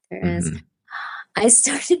 There is. I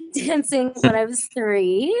started dancing when I was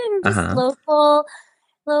 3, and just local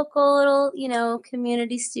little,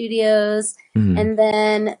 community studios. And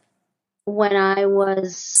then when I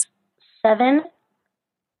was 7,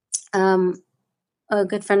 a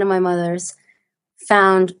good friend of my mother's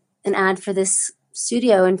found an ad for this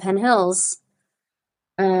studio in Penn Hills,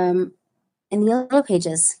 in the Yellow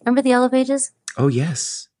Pages. Remember the Yellow Pages? Oh,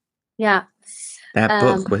 yes. Yeah. That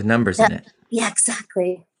book with numbers in it. Yeah,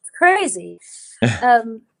 exactly. It's crazy.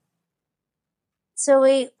 So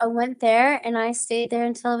I went there, and I stayed there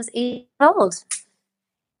until I was 8 years old.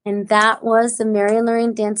 And that was the Marion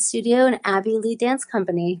Lorraine Dance Studio and Abby Lee Dance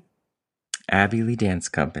Company. Abby Lee Dance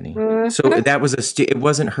Company. So that was it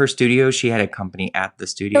wasn't her studio. She had a company at the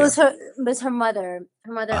studio. It was her mother.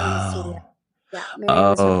 Her mother owned the studio. Yeah.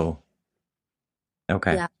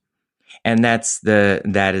 Okay. Yeah. And that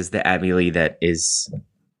is the Abby Lee that is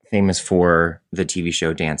famous for the TV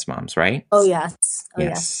show Dance Moms, right? Oh yes.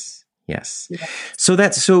 Yes. Yeah. So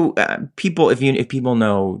people, if people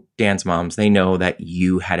know Dance Moms, they know that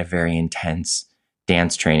you had a very intense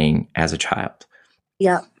dance training as a child.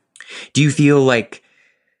 Yeah. Do you feel like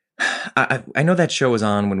I know that show was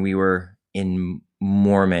on when we were in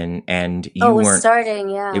Mormon, and you weren't. It was starting.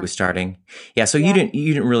 Yeah, it was starting. Yeah, so you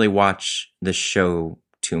didn't really watch the show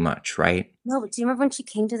too much, right? No, but do you remember when she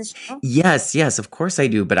came to the show? Yes, of course I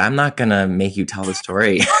do. But I'm not gonna make you tell the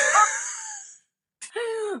story.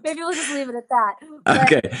 Maybe we'll just leave it at that.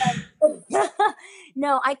 Okay.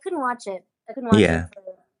 No, I couldn't watch it. I couldn't watch it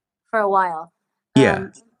for a while. Yeah.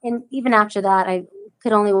 And even after that, I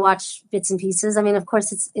could only watch bits and pieces. I mean, of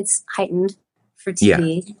course, it's heightened for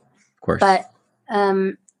TV. Yeah, of course. But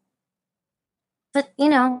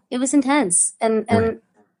it was intense, and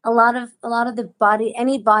a lot of the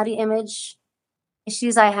any body image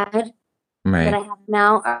issues I had that I have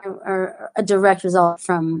now are a direct result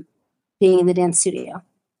from being in the dance studio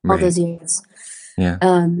all those years. Yeah.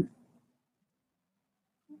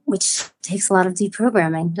 which takes a lot of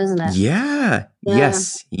deprogramming, doesn't it? Yeah.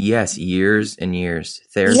 Yes. Years and years.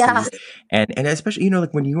 Therapy. Yeah. And especially,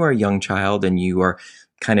 like when you are a young child and you are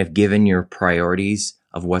kind of given your priorities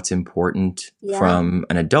of what's important from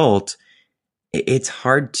an adult, it's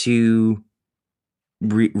hard to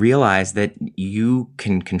realize that you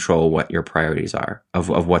can control what your priorities are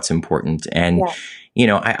of what's important. And,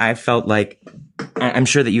 I felt like, I'm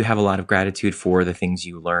sure that you have a lot of gratitude for the things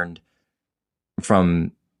you learned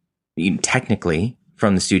from technically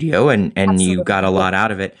from the studio and you got a lot out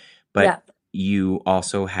of it, but you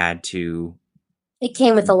also had to. It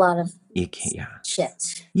came with a lot of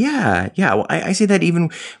shit. Yeah. Well, I say that even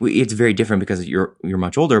it's very different because you're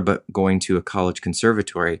much older, but going to a college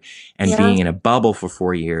conservatory and being in a bubble for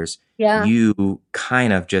 4 years, you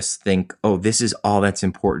kind of just think, oh, this is all that's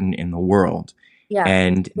important in the world. Yeah.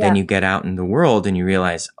 And then you get out in the world and you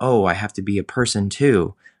realize, oh, I have to be a person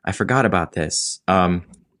too. I forgot about this. And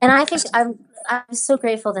I think I'm so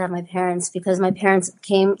grateful to have my parents, because my parents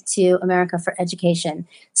came to America for education.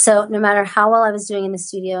 So no matter how well I was doing in the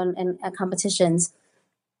studio and at competitions,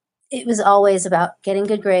 it was always about getting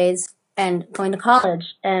good grades and going to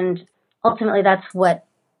college. And ultimately that's what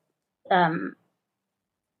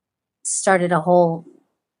started a whole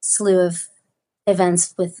slew of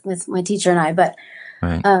events with my teacher and I. But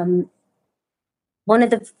one of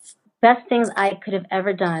the best things I could have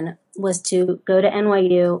ever done was to go to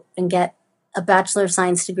NYU and get a Bachelor of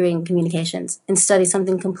Science degree in communications and study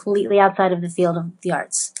something completely outside of the field of the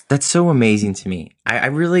arts. That's so amazing to me. I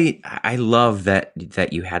love that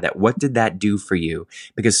you had that. What did that do for you?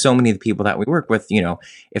 Because so many of the people that we work with,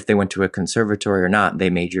 if they went to a conservatory or not, they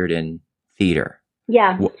majored in theater.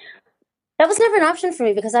 Yeah. That was never an option for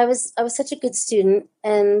me because I was such a good student,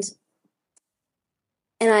 and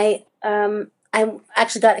I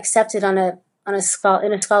actually got accepted in a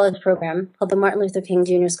scholars program called the Martin Luther King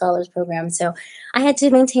Jr. Scholars Program. So I had to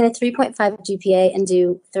maintain a 3.5 GPA and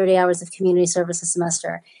do 30 hours of community service a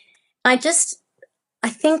semester. I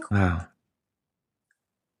think when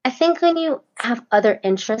you have other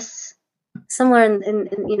interests, similar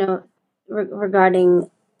in regarding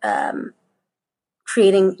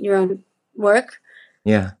creating your own work.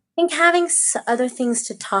 Yeah. I think having other things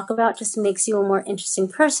to talk about just makes you a more interesting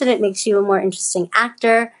person. It makes you a more interesting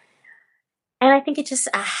actor. And I think it's just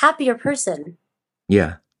a happier person.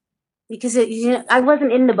 Yeah. Because I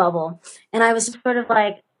wasn't in the bubble. And I was sort of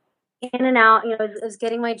like in and out. I was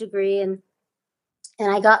getting my degree. And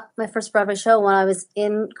I got my first Broadway show when I was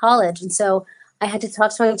in college. And so I had to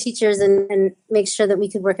talk to my teachers and make sure that we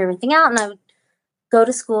could work everything out. And I would go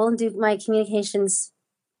to school and do my communications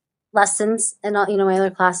lessons and all, my other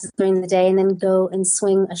classes during the day, and then go and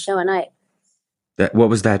swing a show at night. What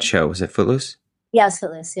was that show? Was it Footloose? Yeah, it's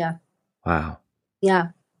Footloose. Yeah. Wow.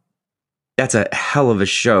 Yeah. That's a hell of a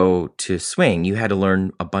show to swing. You had to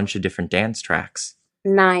learn a bunch of different dance tracks.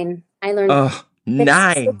 9. I learned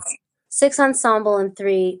 9. 6 ensemble and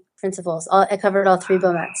 3 principals. I covered all 3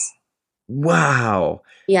 Beaumets. Wow.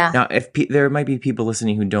 Yeah. Now, if there might be people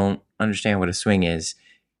listening who don't understand what a swing is,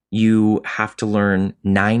 you have to learn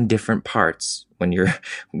 9 different parts when you're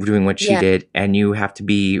doing what she did, and you have to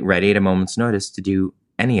be ready at a moment's notice to do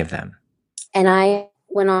any of them. And I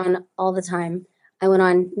went on all the time. I went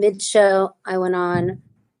on mid-show. I went on,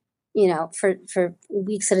 for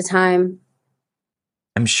weeks at a time.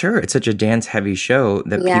 I'm sure it's such a dance-heavy show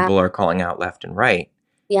that people are calling out left and right.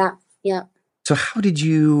 Yeah, yeah. So how did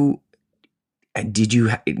you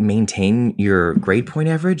maintain your grade point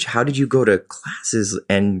average? How did you go to classes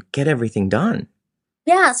and get everything done?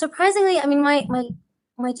 Yeah, surprisingly, I mean, my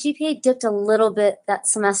GPA dipped a little bit that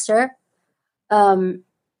semester. But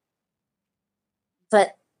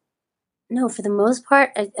no, for the most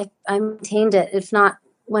part, I maintained it, if not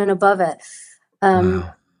went above it.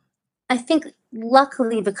 Wow. I think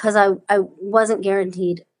luckily, because I wasn't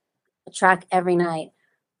guaranteed a track every night,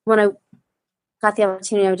 when I got the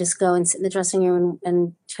opportunity, I would just go and sit in the dressing room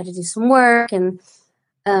and try to do some work. And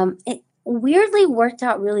it weirdly worked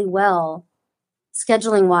out really well,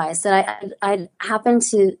 scheduling wise, that I happened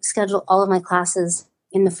to schedule all of my classes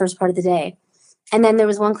in the first part of the day. And then there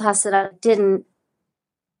was one class that I didn't.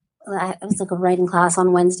 It was like a writing class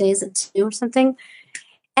on Wednesdays at 2 or something.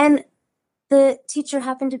 And the teacher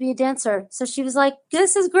happened to be a dancer. So she was like,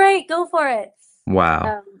 "This is great. Go for it."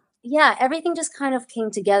 Wow. Yeah. Everything just kind of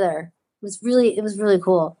came together. It was really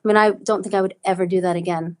cool. I mean, I don't think I would ever do that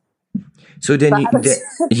again. So then,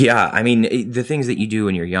 I mean, the things that you do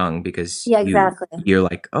when you're young, because you're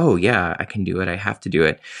like, oh yeah, I can do it. I have to do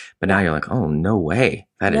it. But now you're like, oh, no way.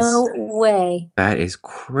 No way. That is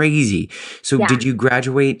crazy. So did you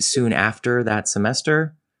graduate soon after that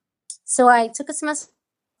semester? So I took a semester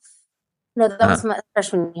No, that was my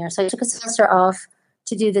freshman year. So I took a semester off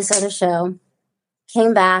to do this other show,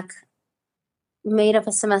 came back, made up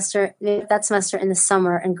that semester in the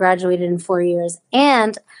summer, and graduated in 4 years.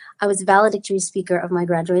 And I was valedictory speaker of my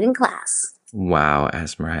graduating class. Wow,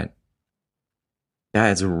 Esmerette.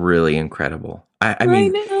 That is really incredible. I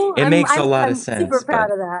mean, it makes a lot of sense. I'm super proud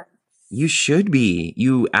of that. You should be.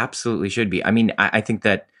 You absolutely should be. I mean, I think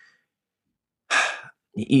that,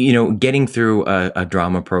 you know, getting through a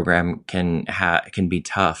drama program can be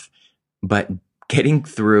tough, but getting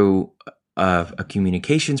through a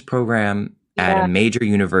communications program at a major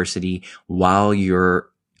university while you're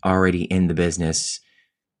already in the business,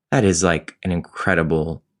 that is like an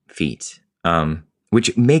incredible feat.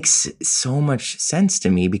 Which makes so much sense to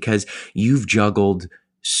me because you've juggled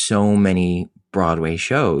so many Broadway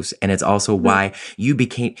shows. And it's also why you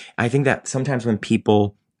became, I think that sometimes when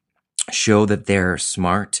people show that they're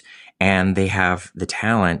smart and they have the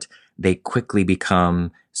talent, they quickly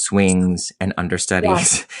become swings and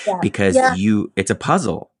understudies because it's a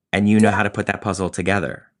puzzle and you know how to put that puzzle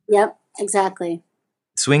together. Yep, exactly.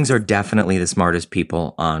 Swings are definitely the smartest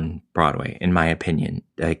people on Broadway, in my opinion.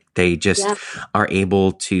 Like they just are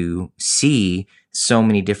able to see so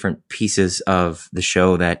many different pieces of the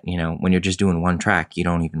show that, you know, when you're just doing one track, you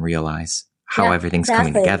don't even realize how everything's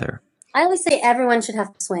coming together. I always say everyone should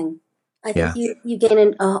have to swing. I think you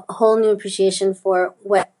gain a whole new appreciation for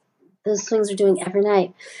what those swings are doing every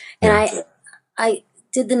night. And I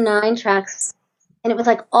did the 9 tracks, and it was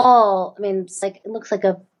like it's like, it looks like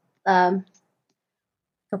a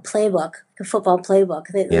playbook, a football playbook.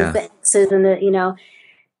 The X's and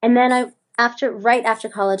and then right after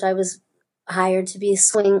college, I was hired to be a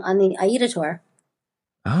swing on the Aida tour.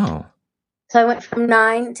 Oh. So I went from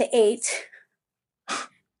 9 to 8.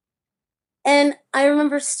 And I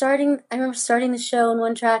remember starting the show in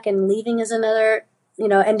one track and leaving as another,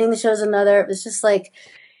 ending the show as another. It was just like,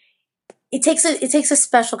 it takes a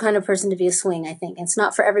special kind of person to be a swing, I think. It's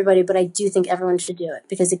not for everybody, but I do think everyone should do it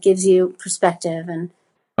because it gives you perspective and.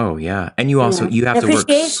 Oh yeah. And you also, you have to work.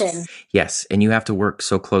 Yes. And you have to work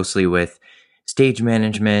so closely with stage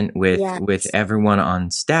management, with everyone on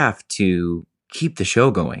staff to keep the show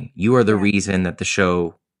going. You are the reason that the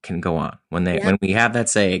show can go on. When we have that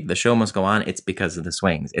saying, the show must go on, it's because of the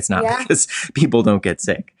swings. It's not because people don't get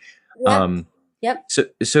sick.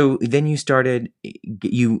 So then you started,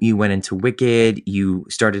 you went into Wicked, you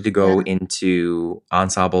started to go into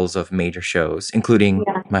ensembles of major shows, including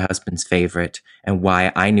my husband's favorite and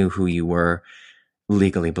why I knew who you were,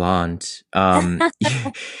 Legally Blonde,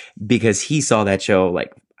 because he saw that show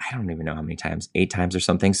like, I don't even know how many times, 8 times or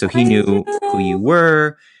something. So he knew who you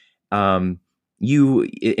were. And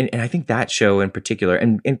I think that show in particular,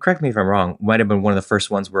 and correct me if I'm wrong, might have been one of the first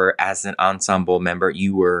ones where as an ensemble member,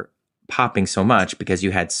 you were popping so much because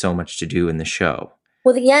you had so much to do in the show.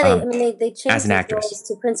 Well, they changed as an actress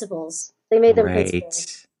to principals. They made them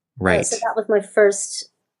principals. Right. So that was my first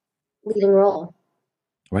leading role.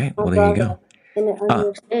 Right. Well, there you go.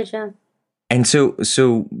 On stage, And so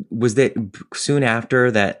was that soon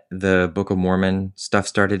after that the Book of Mormon stuff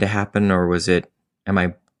started to happen, or was it?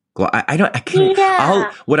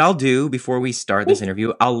 What I'll do before we start this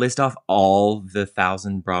interview, I'll list off all the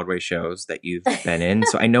 1,000 Broadway shows that you've been in.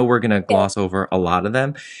 So I know we're going to gloss over a lot of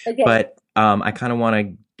them, but I kind of want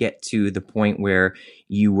to get to the point where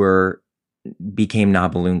you became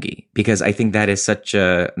Nabulungi, because I think that is that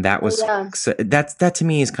to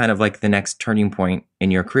me is kind of like the next turning point in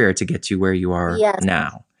your career to get to where you are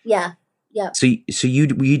now. Yeah. Yeah. So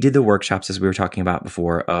you did the workshops, as we were talking about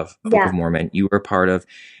before, of Book of Mormon. You were part of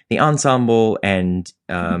the ensemble and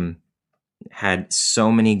had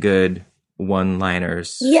so many good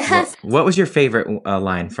one-liners. Yes. What was your favorite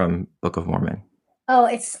line from Book of Mormon? Oh,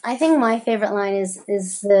 I think my favorite line is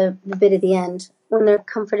the bit at the end when they're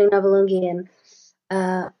comforting Nabulungi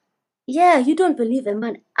and you don't believe a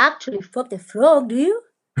man actually fucked a frog, do you?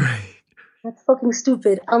 Right. That's fucking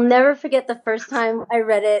stupid. I'll never forget the first time I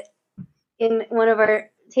read it in one of our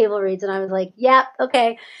table reads, and I was like, yeah,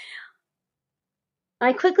 okay.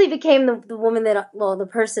 I quickly became the woman the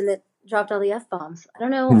person that dropped all the F-bombs. I don't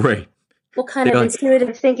know what kind of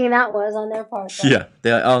intuitive thinking that was on their part. But. Yeah.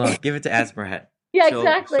 No, give it to Esmerette.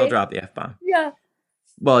 Exactly. She'll drop the F-bomb. Yeah.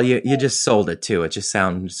 Well, you just sold it too. It just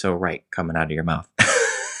sounds so right coming out of your mouth.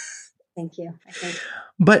 Thank you.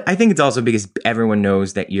 But I think it's also because everyone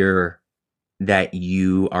knows that you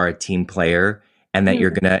are a team player and that you're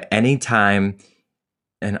going to, anytime,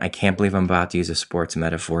 and I can't believe I'm about to use a sports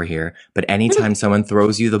metaphor here, but anytime someone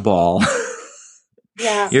throws you the ball,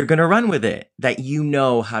 you're going to run with it, that you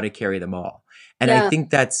know how to carry the ball. And I think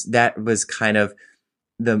that was kind of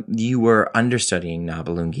you were understudying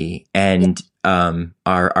Nabalungi, and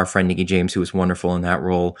our friend Nikki James, who was wonderful in that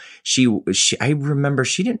role, she I remember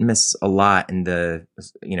she didn't miss a lot in the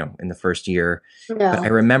first year. No. But I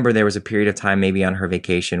remember there was a period of time, maybe on her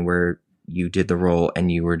vacation, where you did the role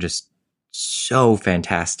and you were just so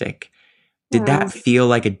fantastic. Did that feel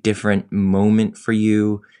like a different moment for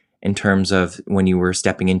you in terms of when you were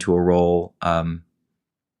stepping into a role?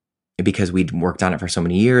 Because we'd worked on it for so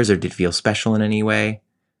many years, or did it feel special in any way?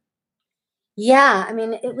 Yeah, I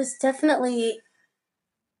mean, it was definitely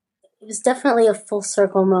a full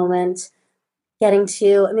circle moment. Getting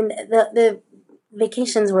to, I mean, the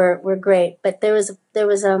vacations were great, but there was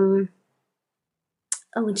when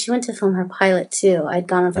she went to film her pilot too, I'd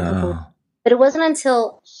gone on for a couple, but it wasn't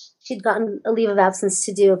until she'd gotten a leave of absence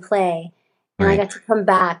to do a play, and I got to come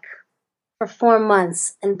back for 4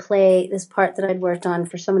 months and play this part that I'd worked on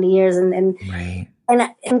for so many years, and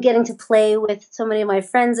getting to play with so many of my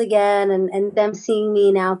friends again, and them seeing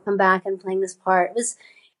me now come back and playing this part. It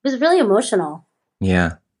was really emotional.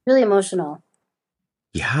 Yeah. Really emotional.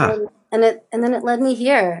 Yeah. And then it led me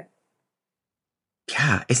here.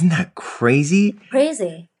 Yeah. Isn't that crazy?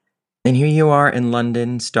 Crazy. And here you are in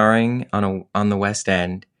London starring on the West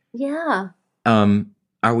End. Yeah.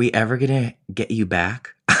 Are we ever going to get you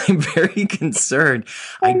back? I'm very concerned.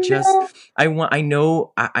 I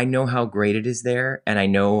know how great it is there, and I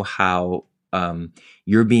know how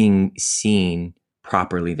you're being seen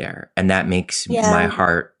properly there, and that makes my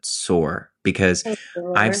heart soar, because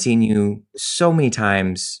I've seen you so many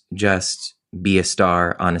times just be a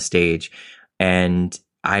star on a stage, and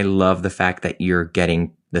I love the fact that you're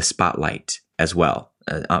getting the spotlight as well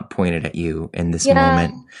pointed at you in this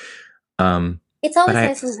moment. It's always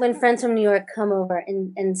nice when friends from New York come over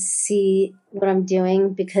and see what I'm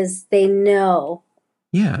doing, because they know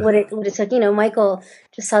what it took. Michael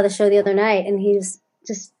just saw the show the other night, and he was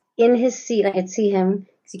just in his seat. I could see him,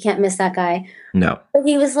 because you can't miss that guy. No. But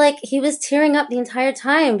he was tearing up the entire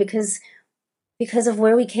time because of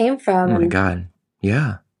where we came from. Oh my God.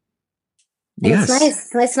 Yeah. And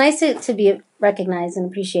yes. It's nice to be recognized and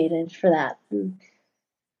appreciated for that.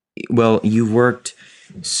 Well, you worked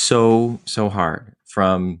so hard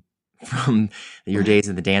from your days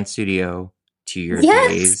in the dance studio to your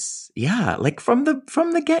days, like from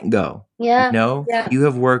the get-go. You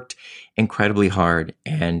have worked incredibly hard,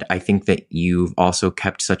 and I think that you've also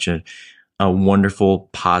kept such a wonderful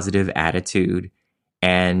positive attitude,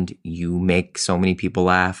 and you make so many people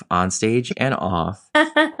laugh on stage and off.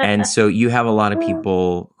 And so you have a lot of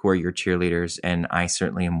people who are your cheerleaders, and I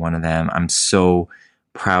certainly am one of them. I'm so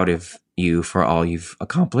proud of you for all you've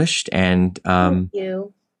accomplished, and thank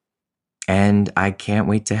you. And I can't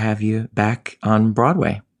wait to have you back on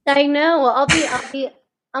Broadway. I know. Well,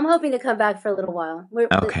 I'm hoping to come back for a little while.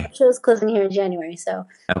 The show's closing here in January, so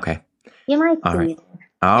you might see me there.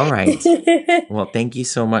 All right. Well, thank you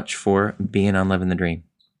so much for being on Living the Dream.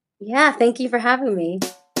 Yeah, thank you for having me.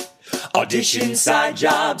 Audition, side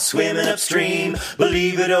job, swimming upstream.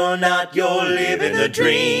 Believe it or not, you're living the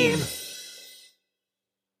dream.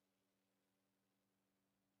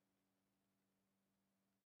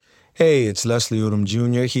 Hey, it's Leslie Odom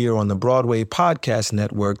Jr. here on the Broadway Podcast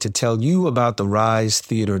Network to tell you about the Rise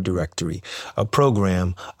Theater Directory, a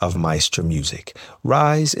program of Maestro Music.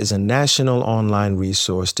 Rise is a national online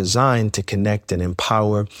resource designed to connect and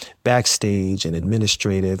empower backstage and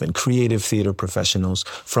administrative and creative theater professionals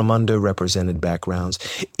from underrepresented backgrounds.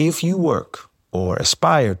 If you work or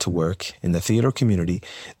aspire to work in the theater community,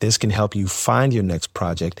 this can help you find your next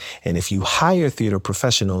project. And if you hire theater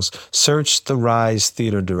professionals, search the Rise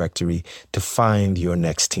Theater Directory to find your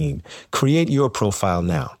next team. Create your profile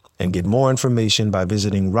now and get more information by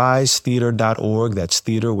visiting risetheater.org. That's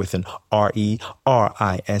theater with an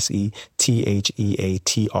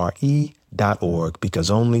RERISETHEATRE.org, because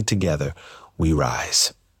only together we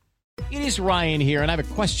rise. It is Ryan here, and I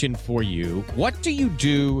have a question for you. What do you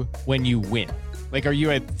do when you win? Like, are you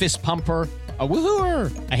a fist pumper, a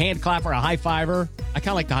woohooer, a hand clapper, a high fiver? I kind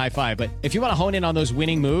of like the high five, but if you want to hone in on those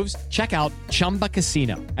winning moves, check out Chumba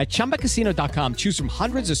Casino. At ChumbaCasino.com, choose from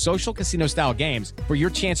hundreds of social casino-style games for your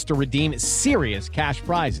chance to redeem serious cash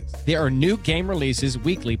prizes. There are new game releases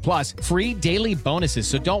weekly, plus free daily bonuses,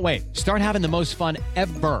 so don't wait. Start having the most fun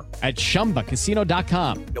ever at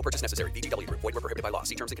ChumbaCasino.com. No purchase necessary. VGW. Void where prohibited by law.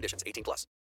 See terms and conditions. 18+.